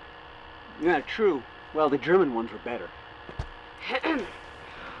 Yeah, true. Well, the German ones were better.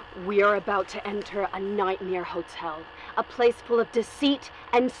 We are about to enter a nightmare hotel. A place full of deceit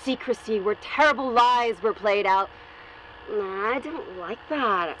and secrecy where terrible lies were played out. Nah, I don't like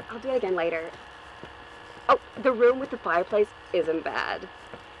that. I'll do it again later. Oh, the room with the fireplace isn't bad.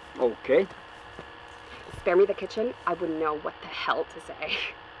 Okay. Spare me the kitchen. I wouldn't know what the hell to say.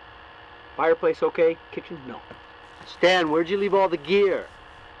 Fireplace okay? Kitchen? No. Stan, where'd you leave all the gear?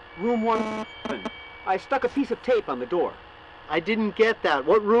 Room 1. I stuck a piece of tape on the door. I didn't get that.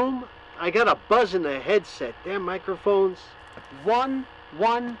 What room? I got a buzz in the headset. Damn microphones.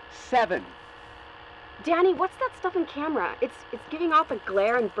 117. Danny, what's that stuff in camera? It's giving off a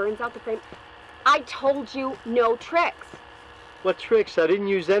glare and burns out the frame. I told you no tricks. What tricks? I didn't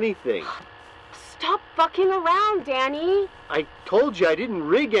use anything. Stop fucking around, Danny. I told you I didn't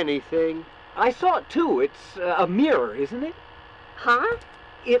rig anything. I saw it too. It's a mirror, isn't it? Huh?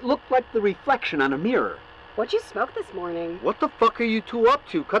 It looked like the reflection on a mirror. What'd you smoke this morning? What the fuck are you two up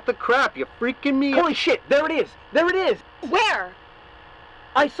to? Cut the crap. You freaking me. Holy shit, there it is. There it is. Where?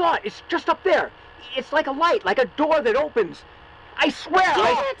 I saw it. It's just up there. It's like a light, like a door that opens. I swear.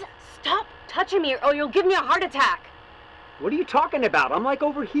 Stop touching me or you'll give me a heart attack. What are you talking about? I'm like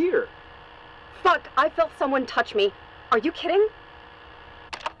over here. Fuck, I felt someone touch me. Are you kidding?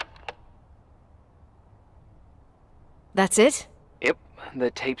 That's it? Yep,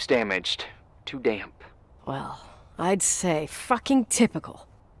 the tape's damaged. Too damp. Well, I'd say fucking typical.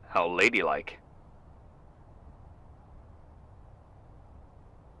 How ladylike.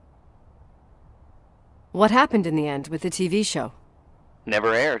 What happened in the end with the TV show?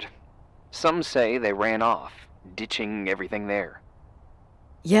 Never aired. Some say they ran off, ditching everything there.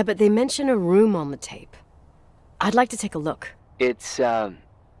 Yeah, but they mention a room on the tape. I'd like to take a look. It's,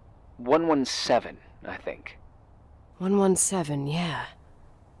 117, I think. 117, yeah.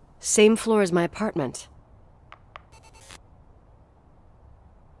 Same floor as my apartment.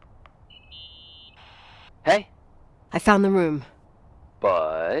 Hey? I found the room.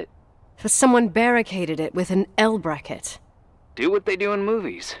 But? Someone barricaded it with an L bracket. Do what they do in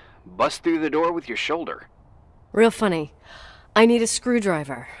movies. Bust through the door with your shoulder. Real funny. I need a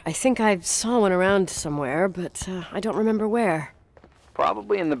screwdriver. I think I saw one around somewhere, but I don't remember where.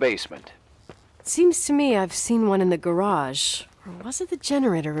 Probably in the basement. It seems to me I've seen one in the garage. Or was it the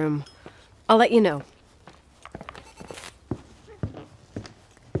generator room? I'll let you know.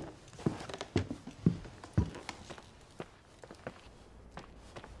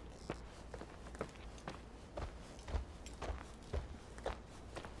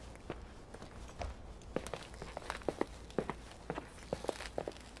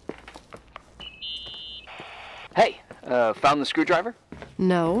 Hey, found the screwdriver?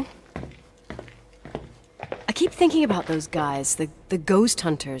 No. I keep thinking about those guys, the ghost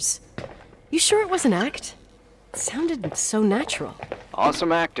hunters. You sure it was an act? It sounded so natural.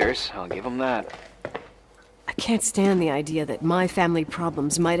 Awesome actors, I'll give them that. I can't stand the idea that my family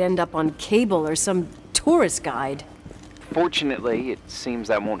problems might end up on cable or some tourist guide. Fortunately, it seems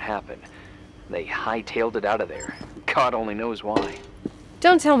that won't happen. They hightailed it out of there. God only knows why.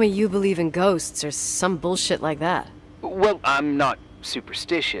 Don't tell me you believe in ghosts or some bullshit like that. Well, I'm not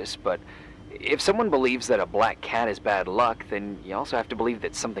superstitious, but if someone believes that a black cat is bad luck, then you also have to believe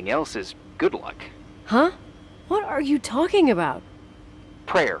that something else is good luck. Huh? What are you talking about?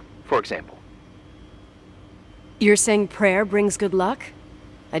 Prayer, for example. You're saying prayer brings good luck?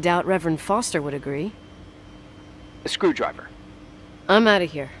 I doubt Reverend Foster would agree. A screwdriver. I'm out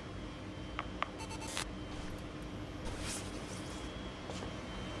of here.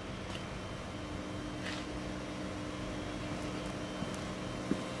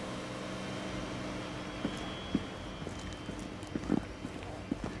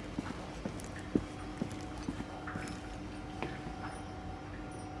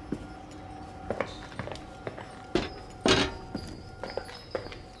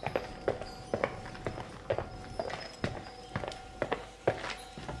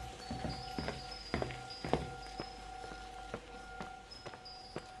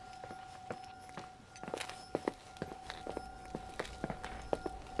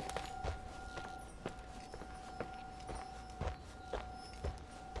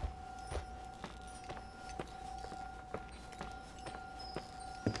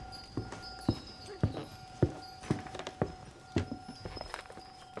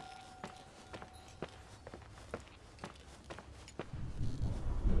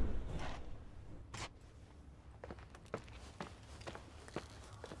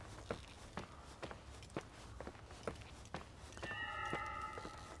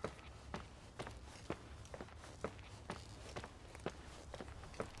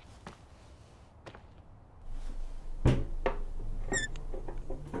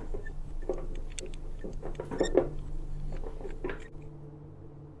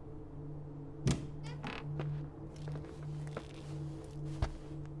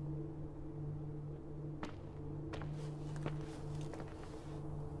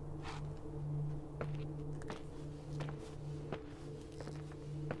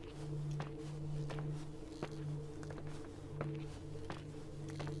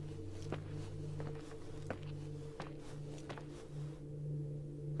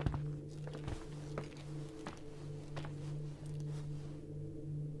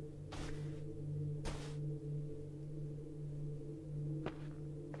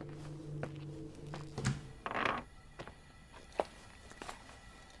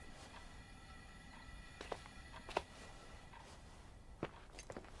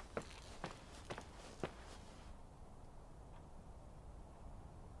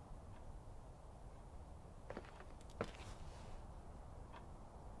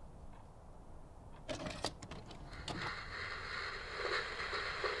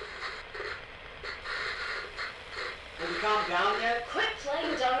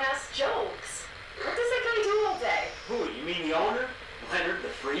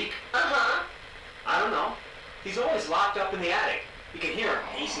 freak? Uh-huh. I don't know. He's always locked up in the attic. You can hear him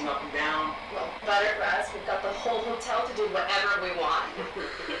pacing up and down. Well, Buttergrass, we've got the whole hotel to do whatever we want.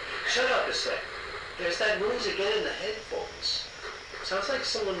 Shut up a sec. There's that noise again in the headphones. Sounds like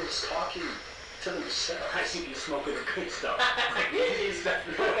someone was talking to themselves. I think you're smoking the good stuff. Like Indian stuff,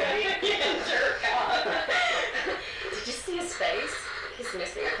 you know what I mean? Yeah, jerk off. Did you see his face? He's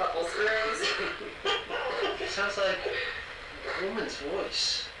missing a couple screws. Sounds like a woman's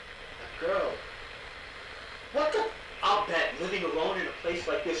voice. A girl. What the? I'll bet living alone in a place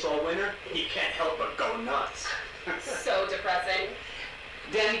like this all winter, you can't help but go nuts. So depressing.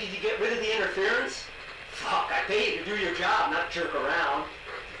 Danny, did you get rid of the interference? Fuck, I pay you to do your job, not jerk around.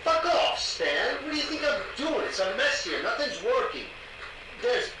 Fuck off, Stan. What do you think I'm doing? It's a mess here. Nothing's working.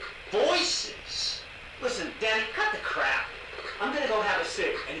 There's voices. Listen, Danny, cut the crap. I'm gonna go have a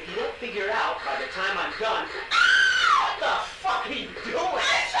cig, and if you don't figure it out by the time I'm done... What the fuck are you doing?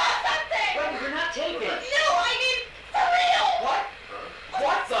 I saw something! Wait, you're not taping. No, I mean, for real! What?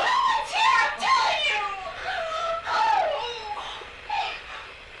 What the? Someone's here, I'm telling you!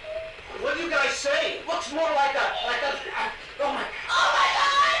 What do you guys say? It looks more like a... oh my... Oh my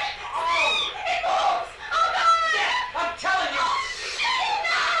God! It moves! Oh God! Yeah, I'm telling you! Oh shit!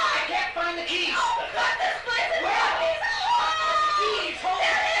 No! I can't find the keys! Oh God, this place is fucking... Keys! Hold on!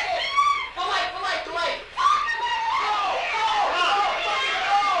 The light! The light!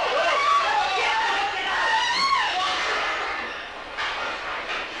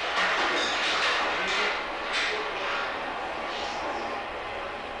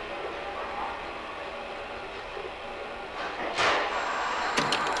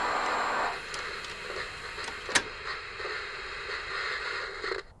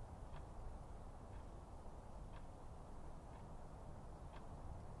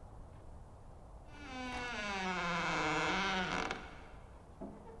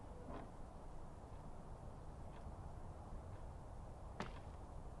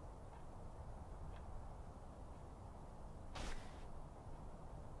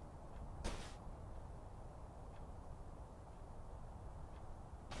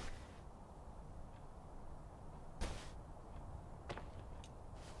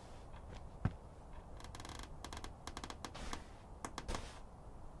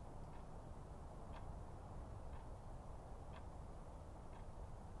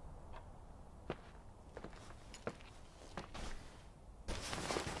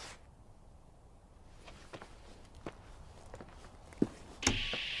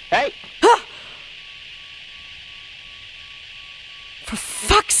 Hey! For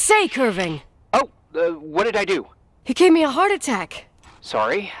fuck's sake, Irving! Oh, what did I do? You gave me a heart attack.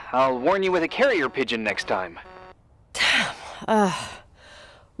 Sorry, I'll warn you with a carrier pigeon next time.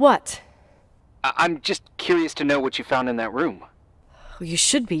 What? I'm just curious to know what you found in that room. Well, you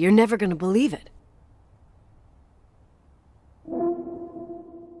should be. You're never gonna believe it.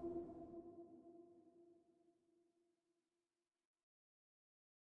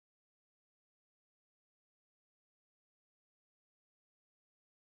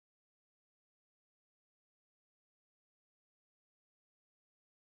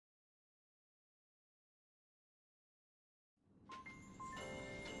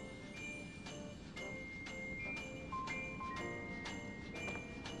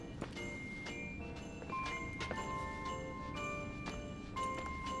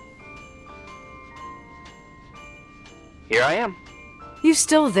 Here I am. You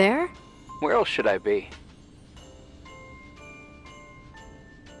still there? Where else should I be?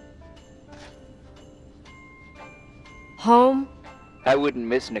 Home? I wouldn't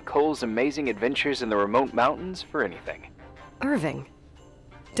miss Nicole's amazing adventures in the remote mountains for anything. Irving,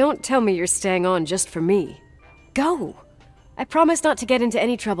 don't tell me you're staying on just for me. Go! I promise not to get into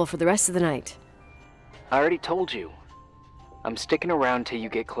any trouble for the rest of the night. I already told you. I'm sticking around till you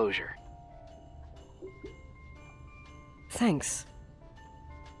get closure. Thanks.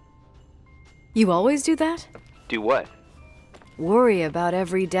 You always do that? Do what? Worry about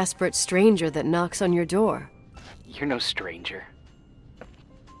every desperate stranger that knocks on your door. You're no stranger.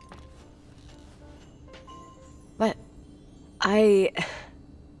 But I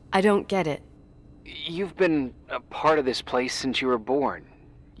don't get it. You've been a part of this place since you were born.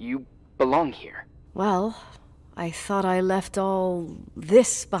 You belong here. Well, I thought I left all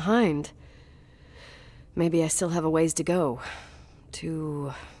this behind. Maybe I still have a ways to go.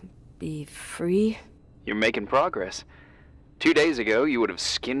 To be free? You're making progress. 2 days ago, you would have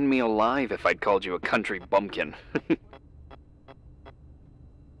skinned me alive if I'd called you a country bumpkin.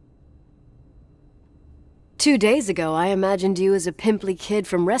 2 days ago, I imagined you as a pimply kid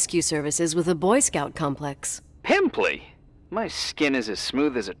from rescue services with a Boy Scout complex. Pimply? My skin is as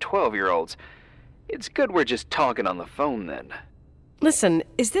smooth as a 12-year-old's. It's good we're just talking on the phone then. Listen,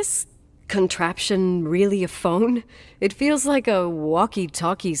 is this contraption really a phone? It feels like a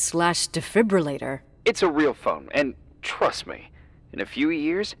walkie-talkie / defibrillator. It's a real phone, and trust me, in a few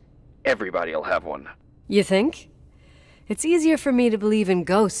years, everybody'll have one. You think? It's easier for me to believe in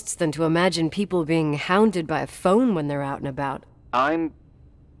ghosts than to imagine people being hounded by a phone when they're out and about. I'm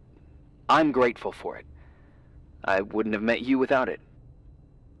grateful for it. I wouldn't have met you without it.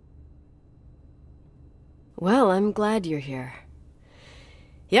 Well, I'm glad you're here.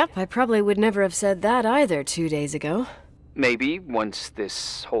 Yep, I probably would never have said that either 2 days ago. Maybe, once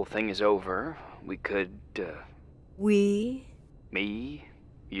this whole thing is over, we could, We? Me,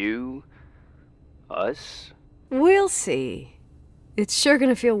 you, us? We'll see. It's sure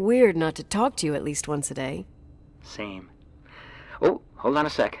gonna feel weird not to talk to you at least once a day. Same. Oh, hold on a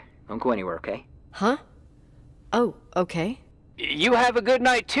sec. Don't go anywhere, okay? Huh? Oh, okay. You have a good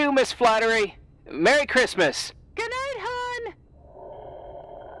night too, Miss Flattery. Merry Christmas. Good night, hon!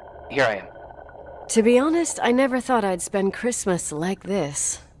 Here I am. To be honest, I never thought I'd spend Christmas like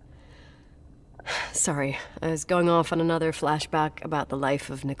this. Sorry, I was going off on another flashback about the life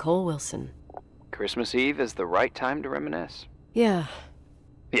of Nicole Wilson. Christmas Eve is the right time to reminisce. Yeah.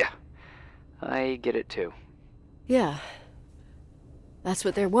 Yeah, I get it too. Yeah. That's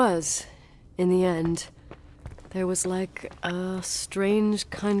what there was, in the end. There was like a strange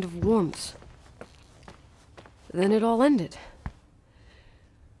kind of warmth. Then it all ended.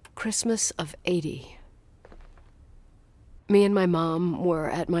 Christmas of '80. Me and my mom were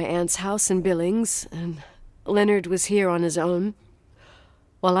at my aunt's house in Billings, and Leonard was here on his own.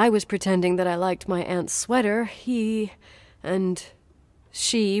 While I was pretending that I liked my aunt's sweater, he and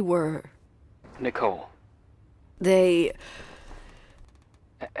she were... Nicole. They...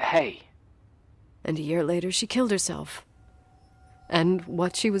 Hey. And a year later, she killed herself. And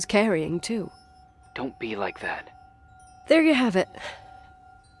what she was carrying, too. Don't be like that. There you have it.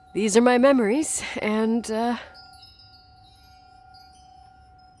 These are my memories, and,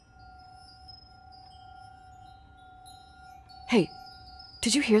 Hey,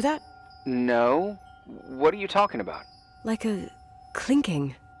 did you hear that? No. What are you talking about? Like a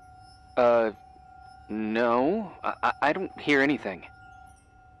clinking. No. I don't hear anything.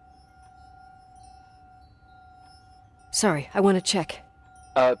 Sorry, I want to check.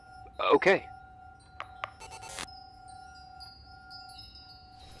 Okay.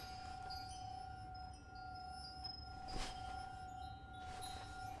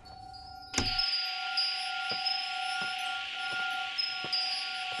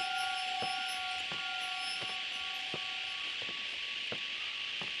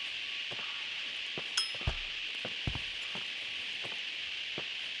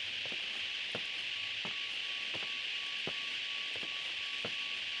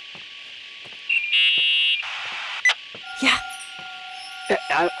 Yeah.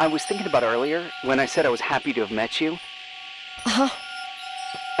 I was thinking about earlier when I said I was happy to have met you. Uh-huh.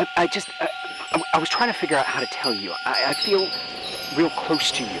 I was trying to figure out how to tell you. I feel real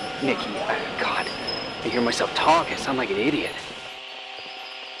close to you, Nikki. God, I hear myself talk. I sound like an idiot.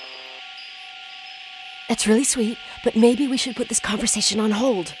 It's really sweet, but maybe we should put this conversation on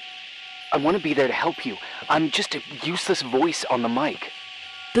hold. I want to be there to help you. I'm just a useless voice on the mic.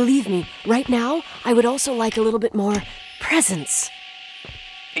 Believe me, right now, I would also like a little bit more presence.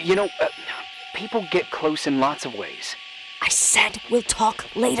 You know, people get close in lots of ways. I said we'll talk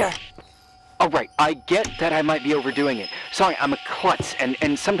later. All right, I get that I might be overdoing it. Sorry, I'm a klutz,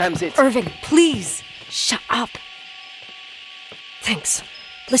 and sometimes it's... Irving, please, shut up. Thanks.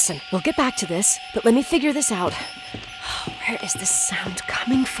 Listen, we'll get back to this, but let me figure this out. Where is this sound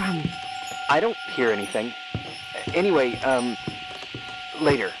coming from? I don't hear anything. Anyway,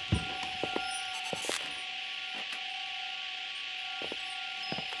 later.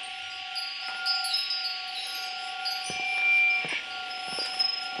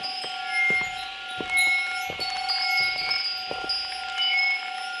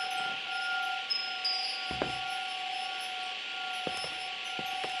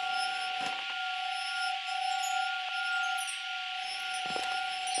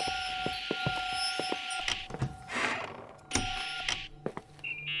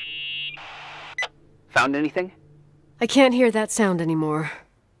 Found anything? I can't hear that sound anymore.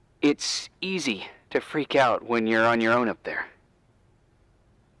 It's easy to freak out when you're on your own up there.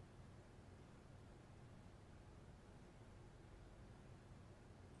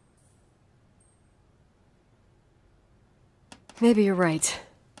 Maybe you're right.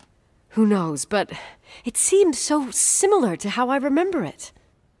 Who knows, but it seemed so similar to how I remember it.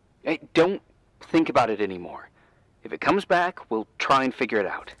 Hey, don't think about it anymore. If it comes back, we'll try and figure it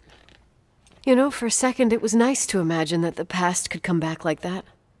out. You know, for a second it was nice to imagine that the past could come back like that.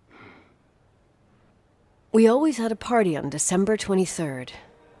 We always had a party on December 23rd.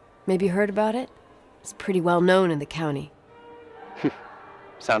 Maybe you heard about it? It's pretty well known in the county.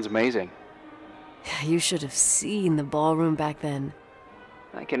 Sounds amazing. You should have seen the ballroom back then.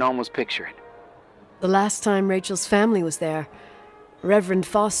 I can almost picture it. The last time Rachel's family was there, Reverend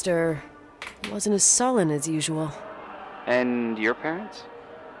Foster wasn't as sullen as usual. And your parents?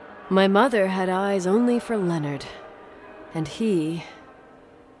 My mother had eyes only for Leonard. And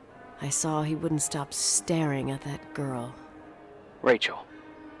I saw he wouldn't stop staring at that girl. Rachel.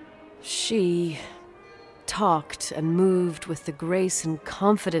 She talked and moved with the grace and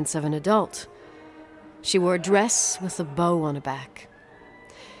confidence of an adult. She wore a dress with a bow on her back.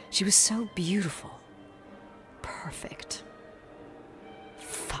 She was so beautiful. Perfect.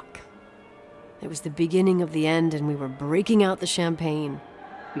 Fuck. It was the beginning of the end, and we were breaking out the champagne.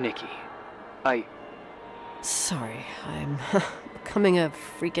 Nikki, Sorry, I'm becoming a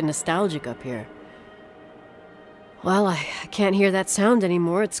freaking nostalgic up here. Well, I can't hear that sound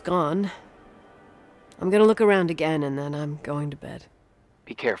anymore. It's gone. I'm gonna look around again, and then I'm going to bed.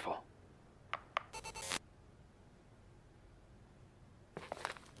 Be careful.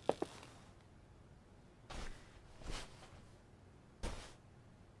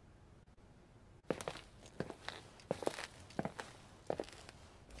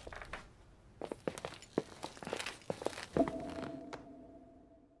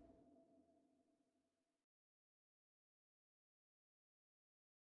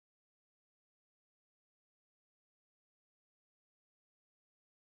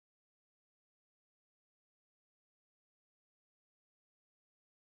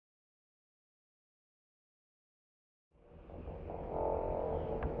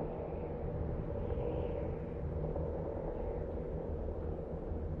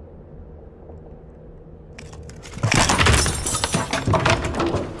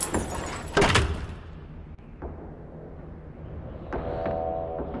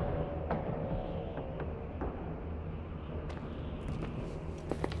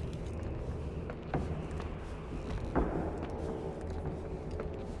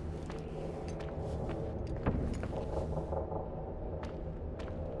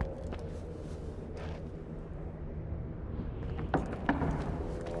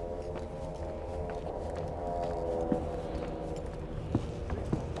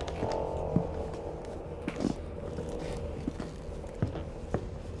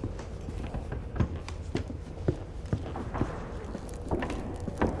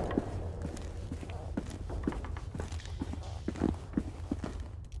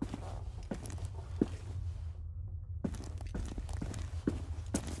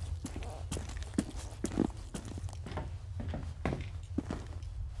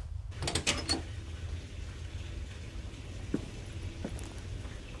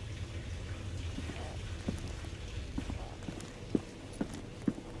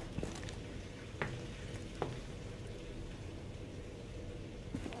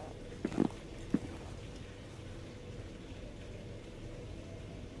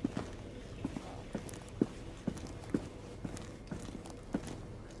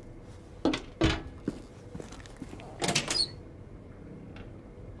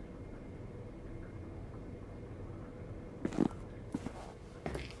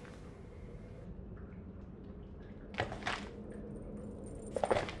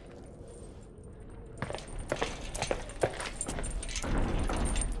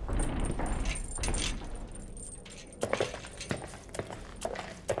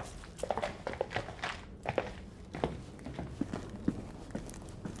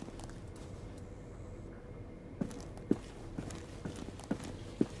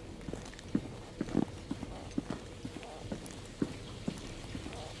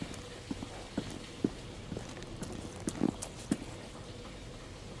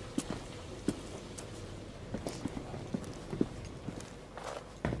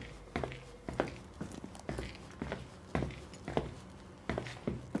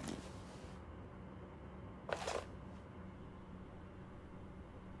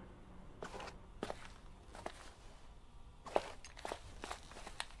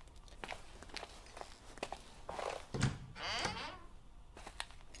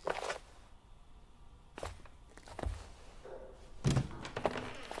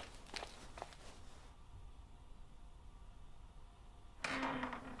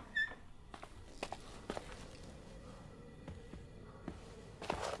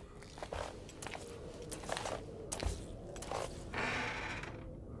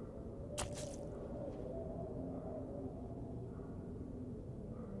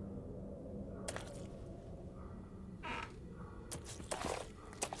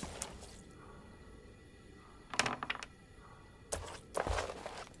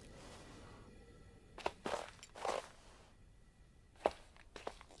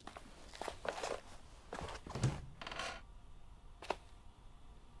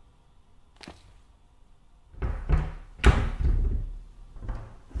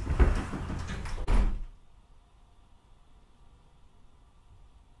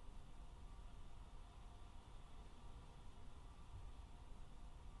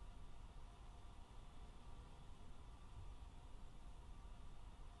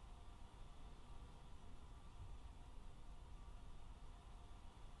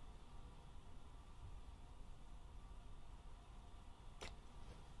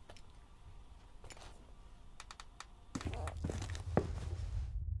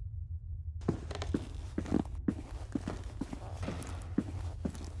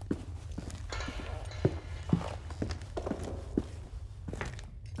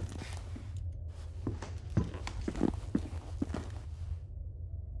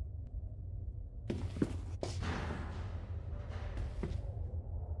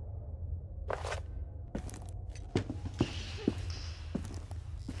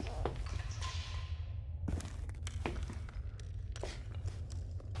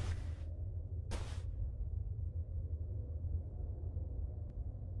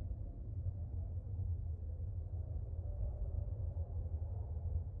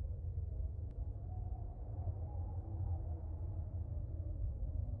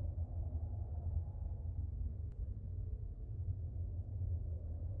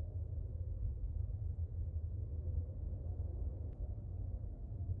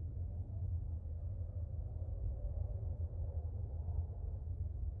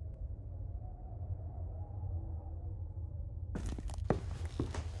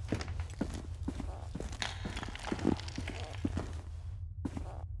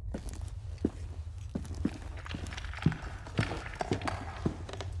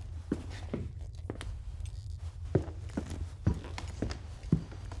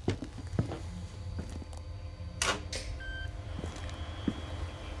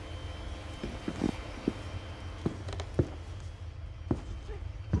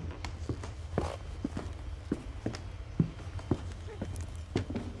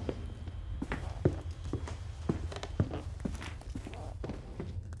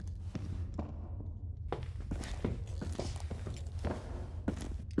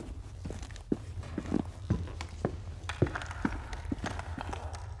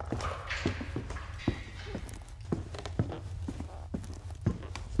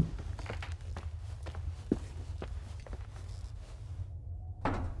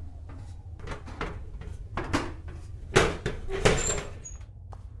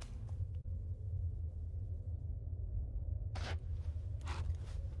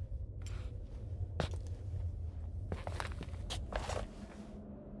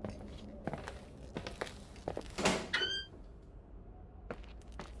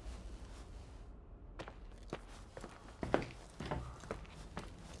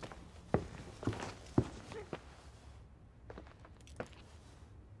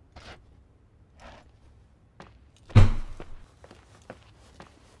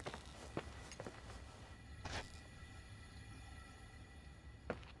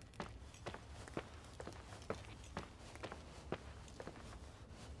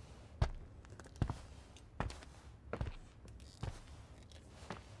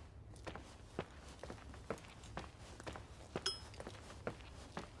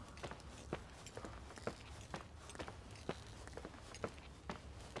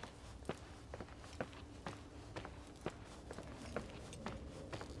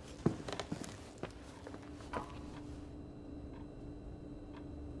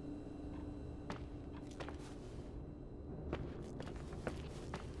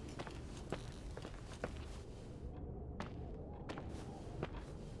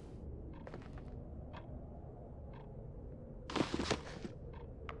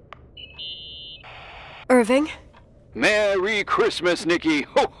 Irving? Merry Christmas, Nikki!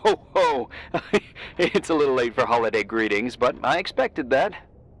 Ho, ho, ho! It's a little late for holiday greetings, but I expected that.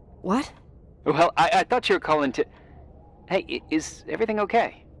 What? Well, I thought you were calling to... Hey, is everything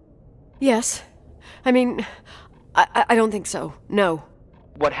okay? Yes. I mean, I don't think so. No.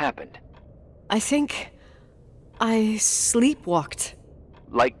 What happened? I think I sleepwalked.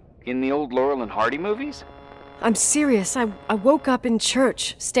 Like in the old Laurel and Hardy movies? I'm serious. I woke up in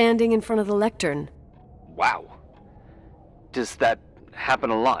church, standing in front of the lectern. Wow. Does that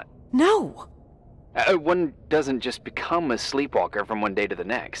happen a lot? No. One doesn't just become a sleepwalker from one day to the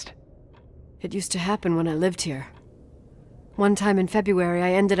next. It used to happen when I lived here. One time in February,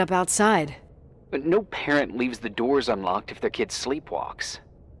 I ended up outside. But no parent leaves the doors unlocked if their kid sleepwalks.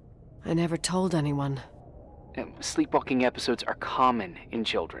 I never told anyone. Sleepwalking episodes are common in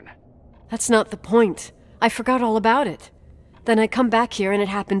children. That's not the point. I forgot all about it. Then I come back here and it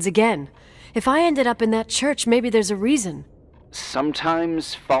happens again. If I ended up in that church, maybe there's a reason.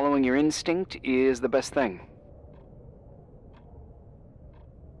 Sometimes following your instinct is the best thing.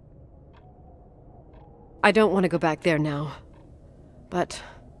 I don't want to go back there now. But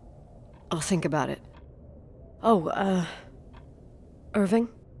I'll think about it. Oh, Irving?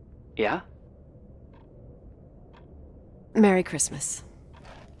 Yeah? Merry Christmas.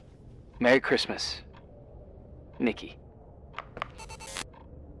 Merry Christmas, Nikki.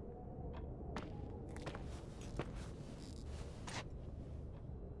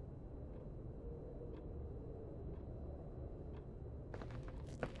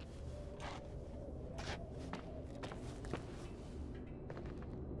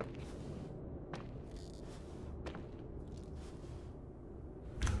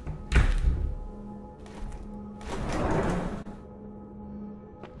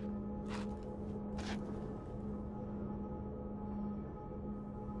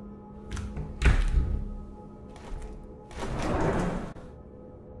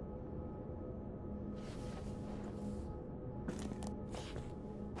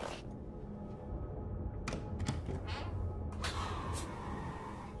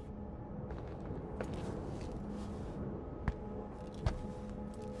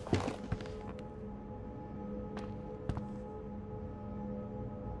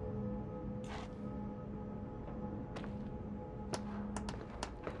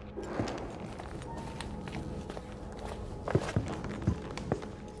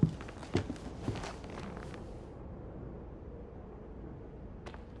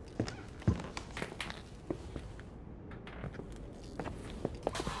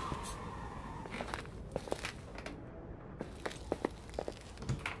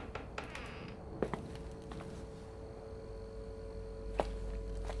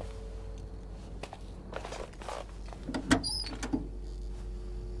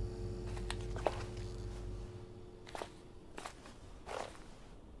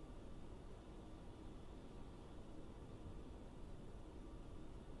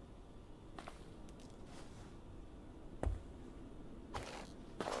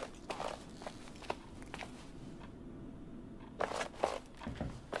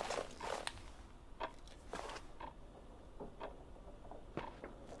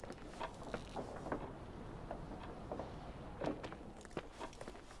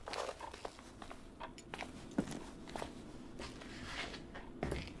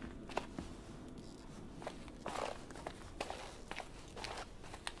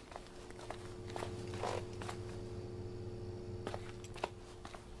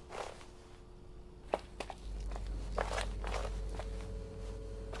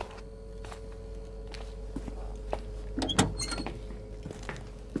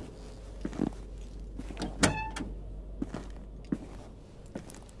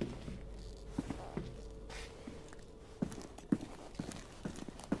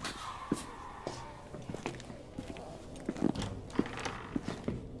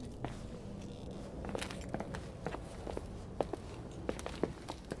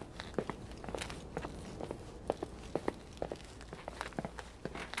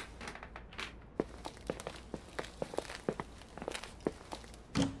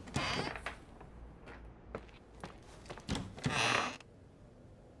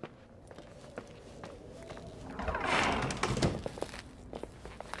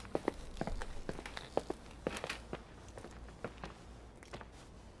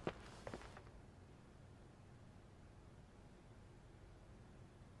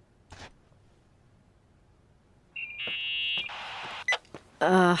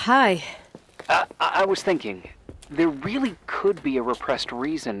 Hi. I was thinking, there really could be a repressed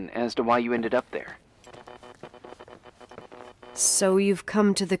reason as to why you ended up there. So you've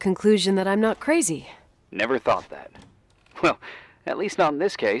come to the conclusion that I'm not crazy? Never thought that. Well, at least not in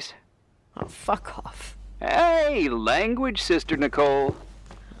this case. Oh, fuck off. Hey, language, Sister Nicole.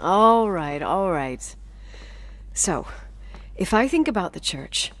 All right. So, if I think about the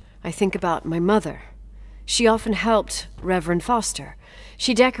church, I think about my mother. She often helped Reverend Foster.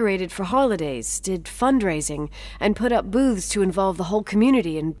 She decorated for holidays, did fundraising, and put up booths to involve the whole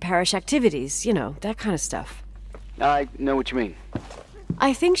community in parish activities, you know, that kind of stuff. I know what you mean.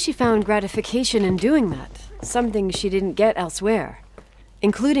 I think she found gratification in doing that, something she didn't get elsewhere,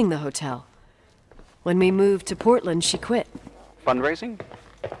 including the hotel. When we moved to Portland, she quit. Fundraising?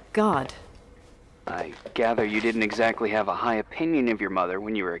 God. I gather you didn't exactly have a high opinion of your mother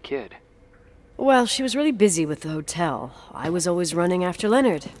when you were a kid. Well, she was really busy with the hotel. I was always running after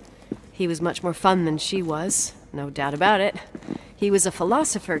Leonard. He was much more fun than she was, no doubt about it. He was a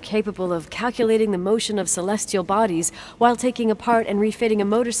philosopher capable of calculating the motion of celestial bodies while taking apart and refitting a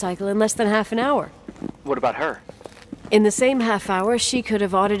motorcycle in less than half an hour. What about her? In the same half hour, she could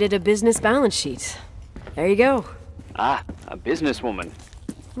have audited a business balance sheet. There you go. Ah, a businesswoman.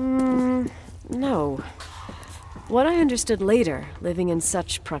 No. What I understood later, living in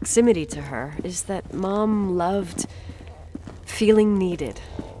such proximity to her, is that Mom loved feeling needed.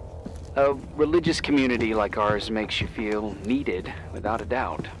 A religious community like ours makes you feel needed, without a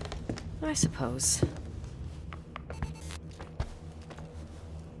doubt. I suppose.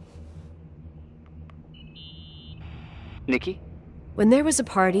 Nikki? When there was a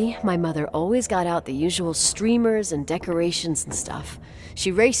party, my mother always got out the usual streamers and decorations and stuff.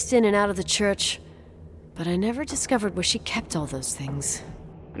 She raced in and out of the church, but I never discovered where she kept all those things.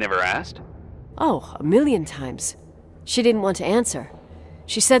 Never asked? Oh, 1,000,000 times. She didn't want to answer.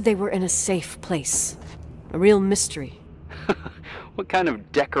 She said they were in a safe place. A real mystery. What kind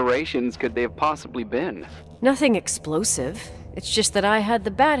of decorations could they have possibly been? Nothing explosive. It's just that I had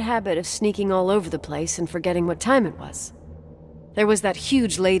the bad habit of sneaking all over the place and forgetting what time it was. There was that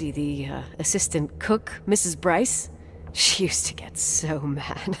huge lady, the assistant cook, Mrs. Bryce. She used to get so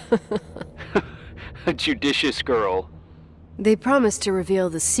mad. A judicious girl. They promised to reveal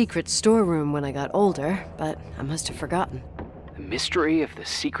the secret storeroom when I got older, but I must have forgotten. The mystery of the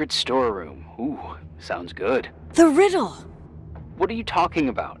secret storeroom. Ooh, sounds good. The riddle! What are you talking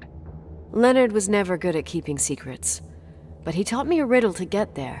about? Leonard was never good at keeping secrets, but he taught me a riddle to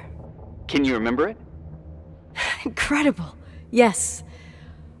get there. Can you remember it? Incredible. Yes.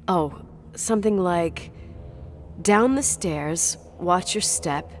 Oh, something like, down the stairs, watch your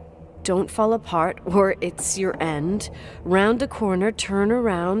step, don't fall apart or it's your end, round a corner, turn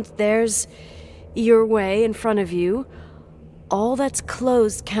around, there's your way in front of you. All that's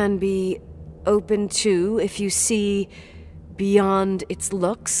closed can be open too if you see beyond its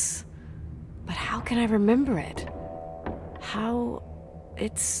looks. But how can I remember it? How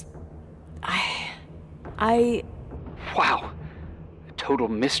it's... Wow. A total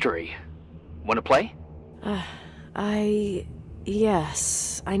mystery. Want to play?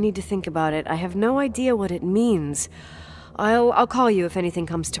 Yes. I need to think about it. I have no idea what it means. I'll call you if anything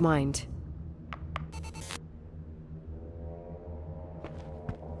comes to mind.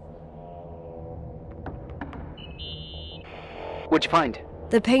 What'd you find?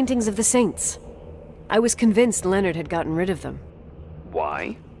 The paintings of the saints. I was convinced Leonard had gotten rid of them.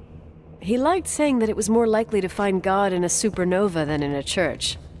 Why? He liked saying that it was more likely to find God in a supernova than in a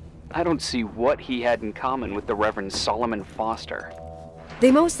church. I don't see what he had in common with the Reverend Solomon Foster.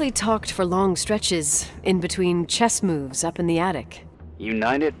 They mostly talked for long stretches, in between chess moves up in the attic.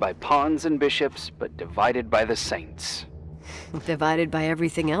 United by pawns and bishops, but divided by the saints. Divided by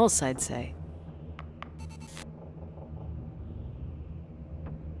everything else, I'd say.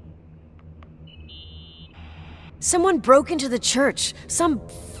 Someone broke into the church. Some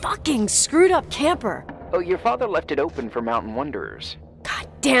fucking screwed up camper. Oh, your father left it open for mountain wanderers.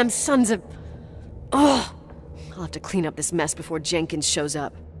 Goddamn sons of... Oh! I'll have to clean up this mess before Jenkins shows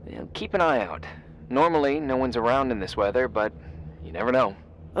up. Yeah, keep an eye out. Normally, no one's around in this weather, but you never know.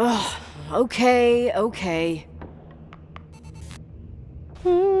 Ugh, okay.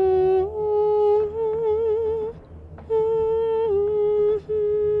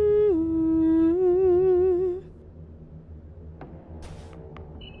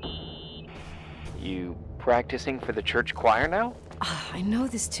 You practicing for the church choir now? I know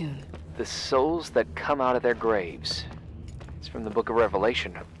this tune. The souls that come out of their graves. It's from the Book of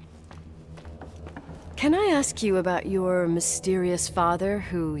Revelation. Can I ask you about your mysterious father,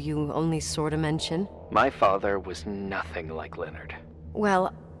 who you only sort of mention? My father was nothing like Leonard.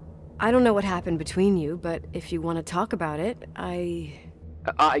 Well, I don't know what happened between you, but if you want to talk about it, I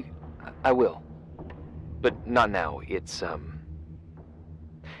will. But not now. It's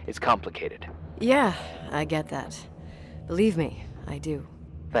complicated. Yeah, I get that. Believe me, I do.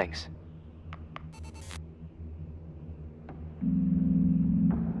 Thanks.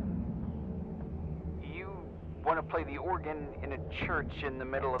 You want to play the organ in a church in the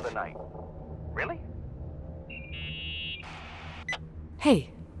middle of the night? Really?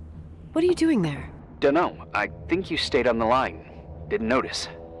 Hey, what are you doing there? Dunno. I think you stayed on the line. Didn't notice.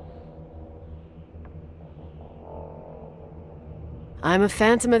 I'm a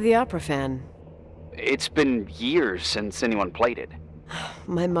Phantom of the Opera fan. It's been years since anyone played it.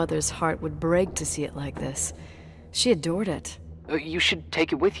 My mother's heart would break to see it like this. She adored it. You should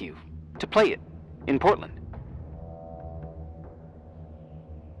take it with you, to play it, in Portland.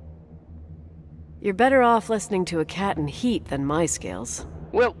 You're better off listening to a cat in heat than my scales.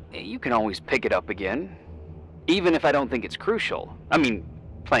 Well, you can always pick it up again. Even if I don't think it's crucial. I mean,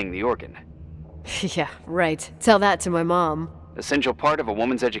 playing the organ. Yeah, right. Tell that to my mom. Essential part of a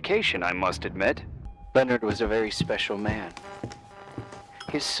woman's education, I must admit. Leonard was a very special man.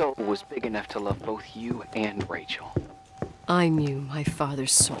 His soul was big enough to love both you and Rachel. I knew my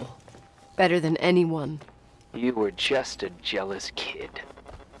father's soul better than anyone. You were just a jealous kid.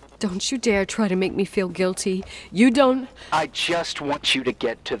 Don't you dare try to make me feel guilty. You don't... I just want you to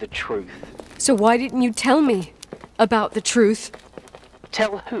get to the truth. So why didn't you tell me about the truth?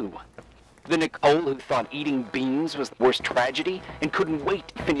 Tell who? The Nicole who thought eating beans was the worst tragedy and couldn't wait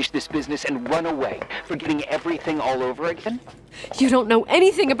to finish this business and run away, forgetting everything all over again? You don't know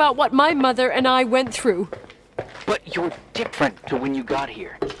anything about what my mother and I went through. But you're different to when you got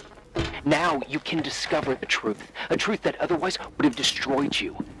here. Now you can discover the truth, a truth that otherwise would have destroyed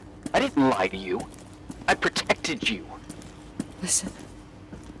you. I didn't lie to you. I protected you. Listen,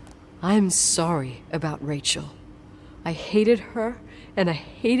 I'm sorry about Rachel. I hated her, and I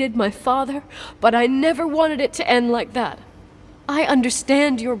hated my father, but I never wanted it to end like that. I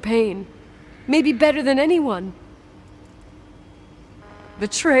understand your pain, maybe better than anyone.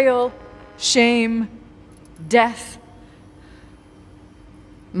 Betrayal, shame, death.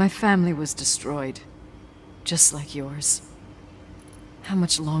 My family was destroyed, just like yours. How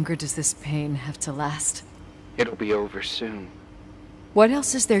much longer does this pain have to last? It'll be over soon. What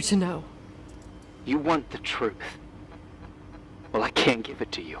else is there to know? You want the truth. Well, I can't give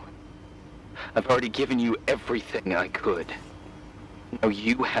it to you. I've already given you everything I could. Now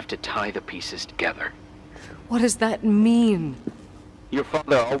you have to tie the pieces together. What does that mean? Your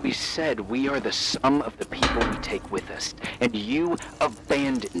father always said we are the sum of the people we take with us, and you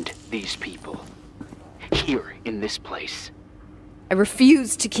abandoned these people. Here, in this place. I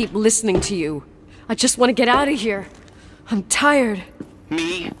refuse to keep listening to you. I just want to get out of here. I'm tired.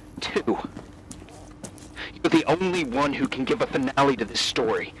 Me, too. You're the only one who can give a finale to this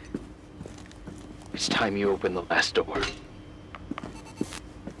story. It's time you open the last door.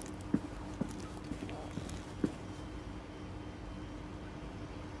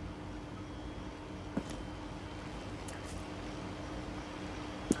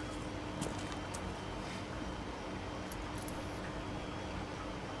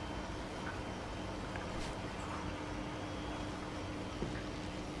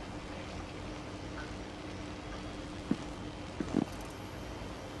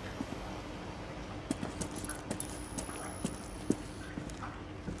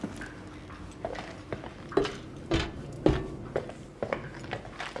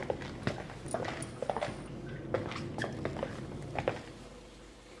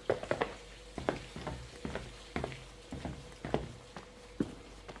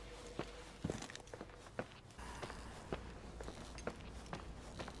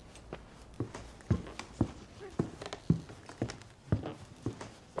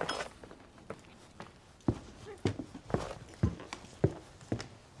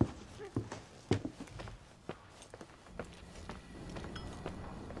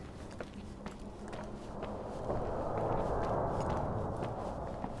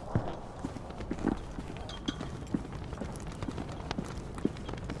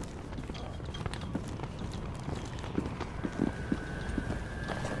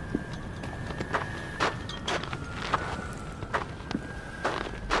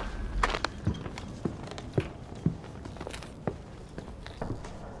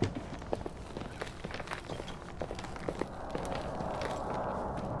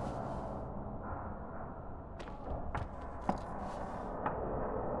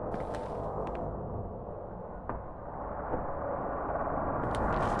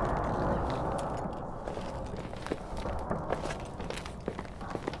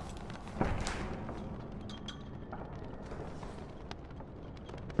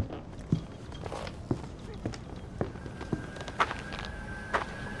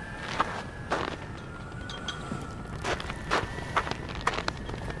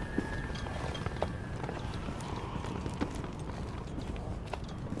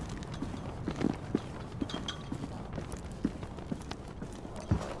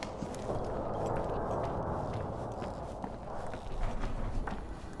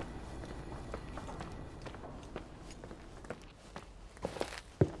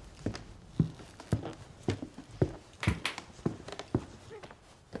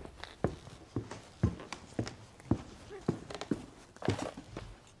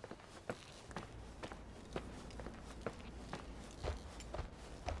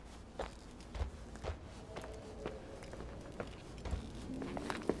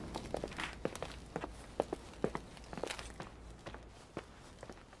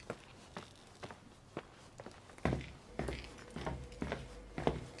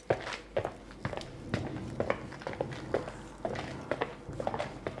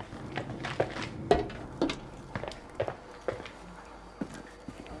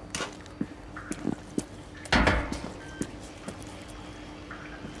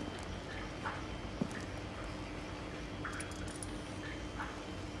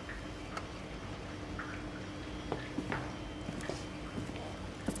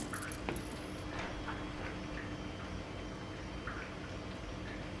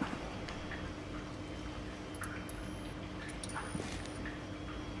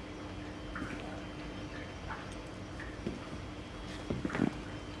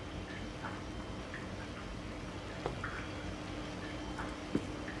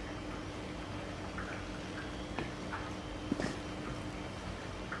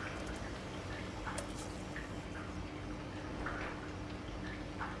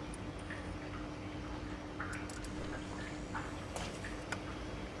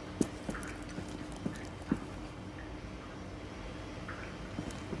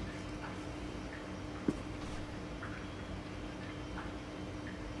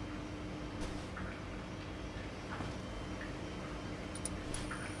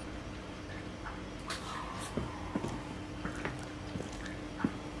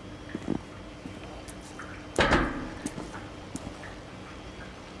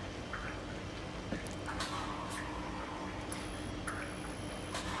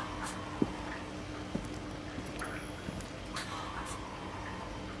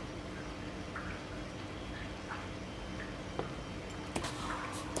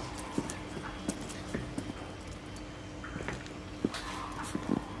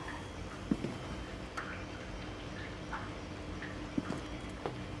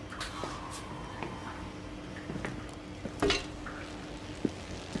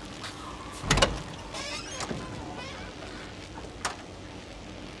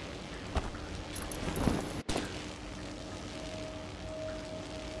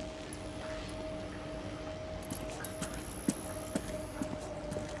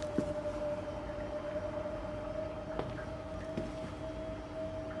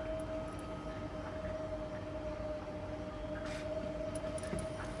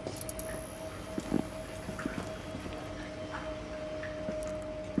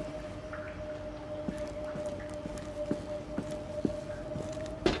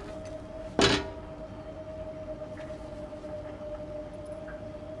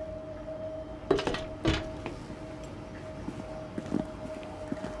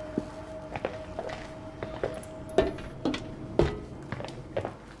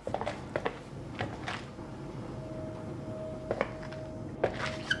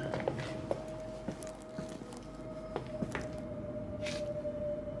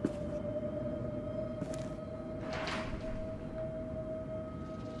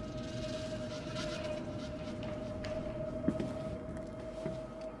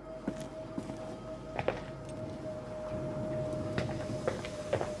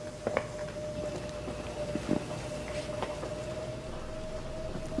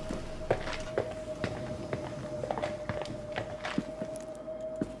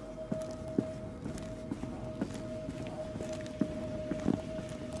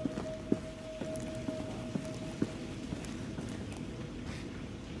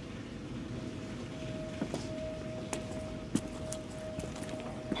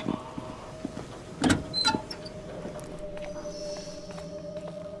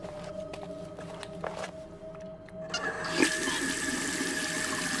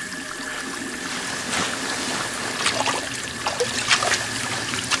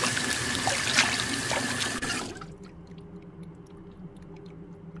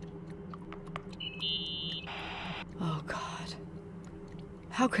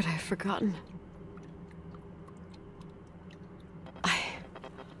 How could I have forgotten?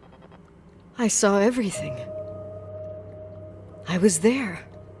 I saw everything. I was there.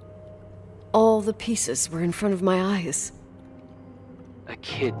 All the pieces were in front of my eyes. A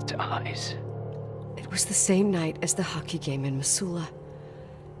kid's eyes. It was the same night as the hockey game in Missoula.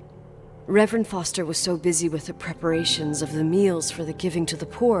 Reverend Foster was so busy with the preparations of the meals for the giving to the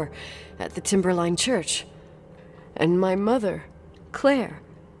poor at the Timberline Church. And my mother, Claire,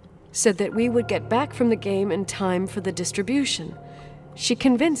 said that we would get back from the game in time for the distribution. She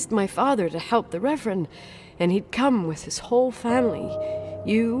convinced my father to help the Reverend, and he'd come with his whole family.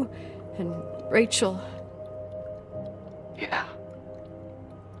 You and Rachel. Yeah.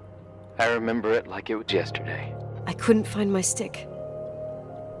 I remember it like it was yesterday. I couldn't find my stick.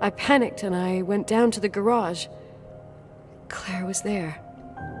 I panicked and I went down to the garage. Claire was there,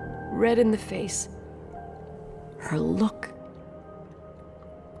 red in the face. Her look.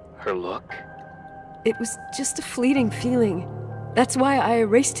 Her look? It was just a fleeting feeling. That's why I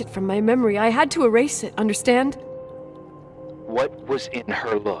erased it from my memory. I had to erase it, understand? What was in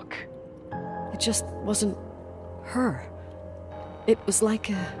her look? It just wasn't her. It was like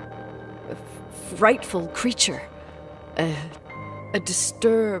a frightful creature. A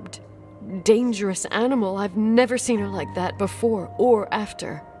disturbed, dangerous animal. I've never seen her like that before or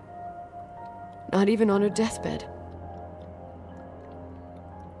after. Not even on her deathbed.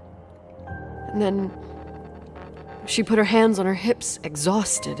 And then she put her hands on her hips,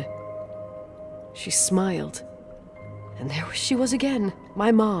 exhausted. She smiled. And there she was again,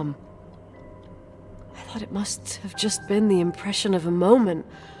 my mom. I thought it must have just been the impression of a moment.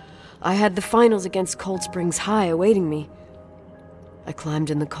 I had the finals against Cold Springs High awaiting me. I climbed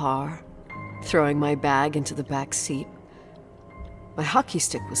in the car, throwing my bag into the back seat. My hockey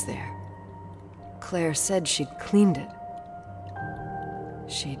stick was there. Claire said she'd cleaned it.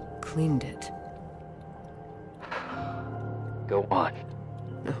 She'd cleaned it. Go on.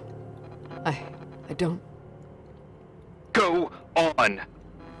 No. I don't. Go on!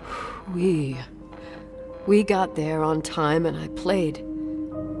 We got there on time and I played.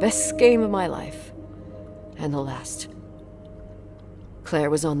 Best game of my life. And the last. Claire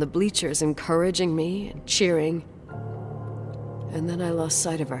was on the bleachers encouraging me and cheering. And then I lost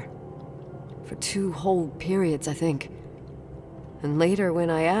sight of her. For 2 whole periods, I think. And later,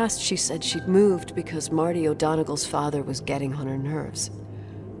 when I asked, she said she'd moved because Marty O'Donegal's father was getting on her nerves.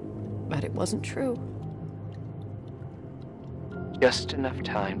 But it wasn't true. Just enough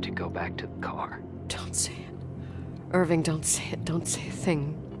time to go back to the car. Don't say it. Irving, don't say it. Don't say a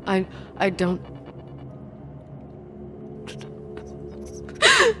thing. I don't...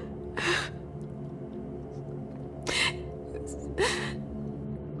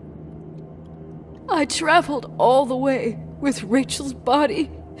 I traveled all the way with Rachel's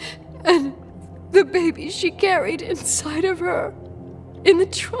body and the baby she carried inside of her in the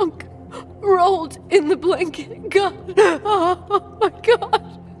trunk, rolled in the blanket. God, oh my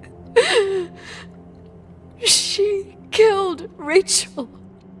God. She killed Rachel.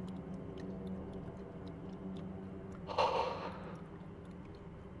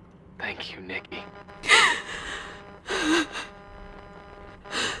 Thank you, Nikki.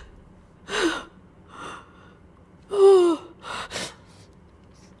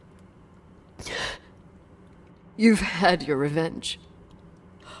 You've had your revenge.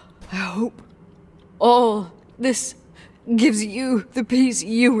 I hope all this gives you the peace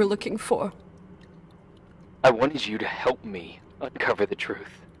you were looking for. I wanted you to help me uncover the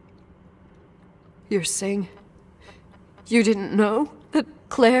truth. You're saying you didn't know that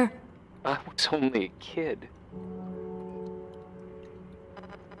Claire... I was only a kid.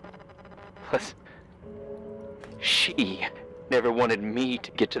 Plus, she never wanted me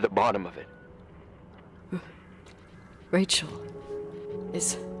to get to the bottom of it. Rachel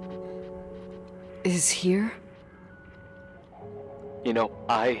is here? You know,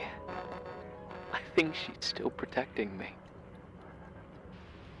 I think she's still protecting me.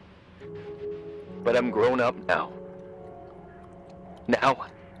 But I'm grown up now. Now,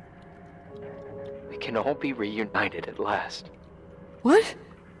 we can all be reunited at last. What?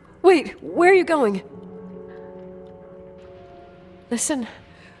 Wait, where are you going? Listen,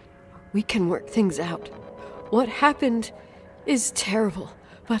 we can work things out. What happened is terrible,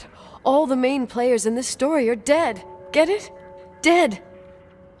 but all the main players in this story are dead. Get it? Dead.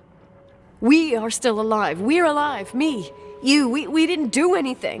 We are still alive. We're alive. Me, you, we didn't do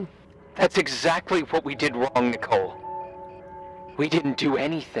anything. That's exactly what we did wrong, Nicole. We didn't do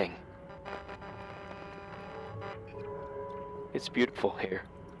anything. It's beautiful here.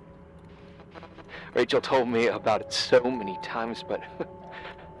 Rachel told me about it so many times, but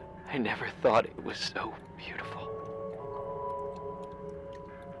I never thought it was so beautiful.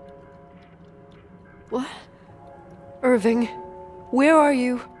 What? Irving, where are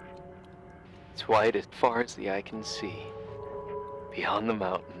you? It's white as far as the eye can see, beyond the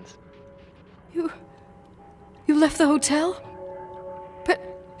mountains. You left the hotel? But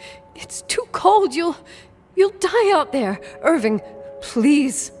it's too cold. You'll die out there. Irving,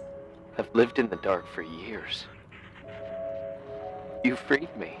 please. I've lived in the dark for years. You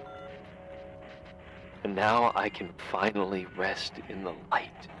freed me. And now I can finally rest in the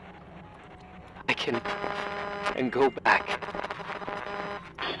light. I can go back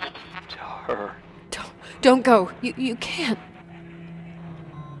to her. Don't go. You can't.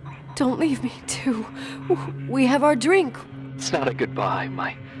 Don't leave me, too. We have our drink. It's not a goodbye,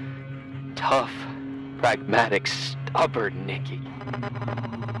 my tough, pragmatic, stubborn Nikki.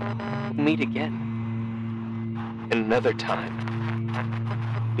 We'll meet again. Another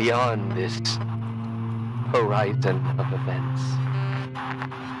time. Beyond this horizon of events.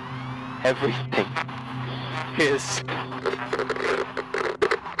 Everything is...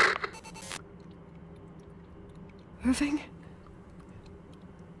 Irving?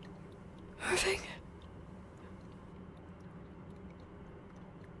 Irving?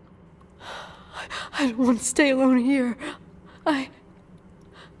 I don't want to stay alone here.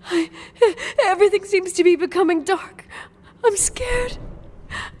 Everything seems to be becoming dark. I'm scared.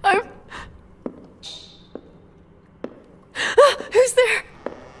 Who's there?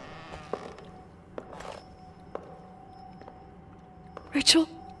 Rachel?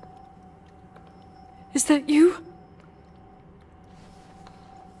 Is that you?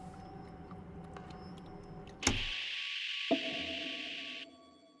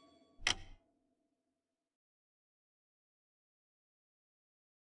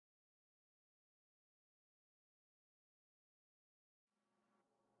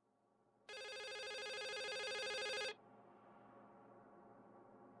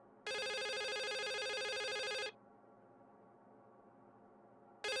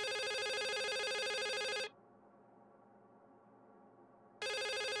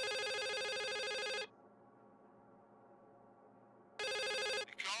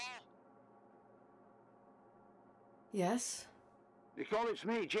 Yes? Nicole, it's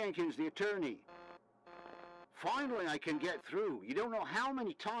me, Jenkins, the attorney. Finally, I can get through. You don't know how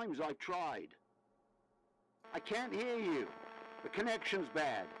many times I've tried. I can't hear you. The connection's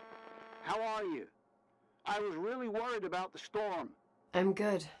bad. How are you? I was really worried about the storm. I'm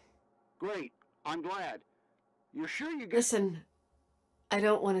good. Great. I'm glad. You're sure you get... Listen, I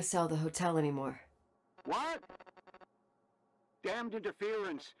don't want to sell the hotel anymore. What? Damned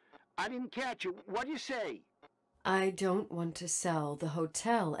interference. I didn't catch you. What'd you say? I don't want to sell the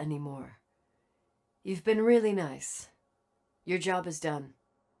hotel anymore. You've been really nice. Your job is done.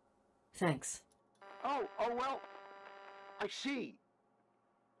 Thanks. Oh, well, I see.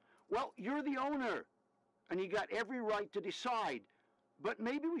 Well, you're the owner, and you got every right to decide. But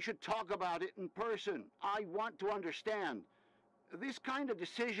maybe we should talk about it in person. I want to understand. This kind of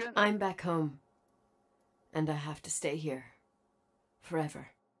decision... I'm back home, and I have to stay here.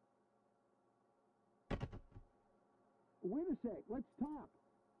 Forever. Wait a sec, let's talk.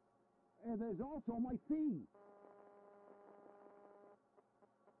 There's also my fee.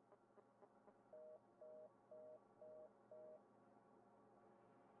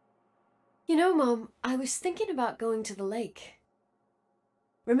 You know, Mom, I was thinking about going to the lake.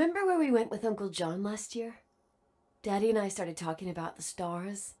 Remember where we went with Uncle John last year? Daddy and I started talking about the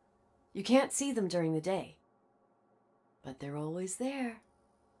stars. You can't see them during the day, but they're always there.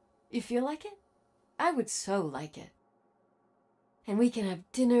 You feel like it? I would so like it. And we can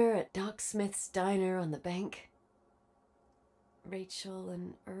have dinner at Doc Smith's diner on the bank. Rachel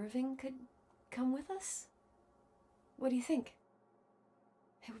and Irving could come with us? What do you think?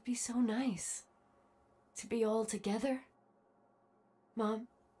 It would be so nice to be all together. Mom,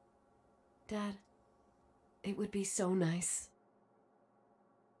 Dad, it would be so nice.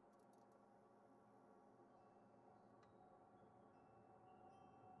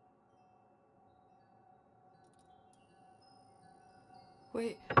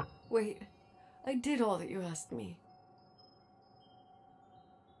 Wait. I did all that you asked me.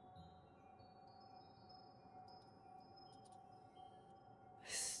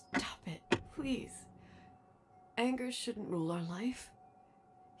 Stop it, please. Anger shouldn't rule our life.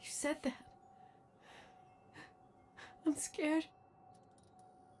 You said that. I'm scared.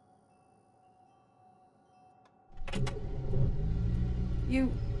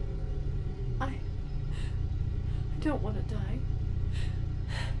 I don't want to die.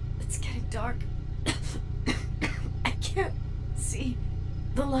 It's getting dark. I can't see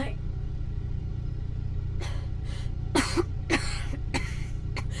the light.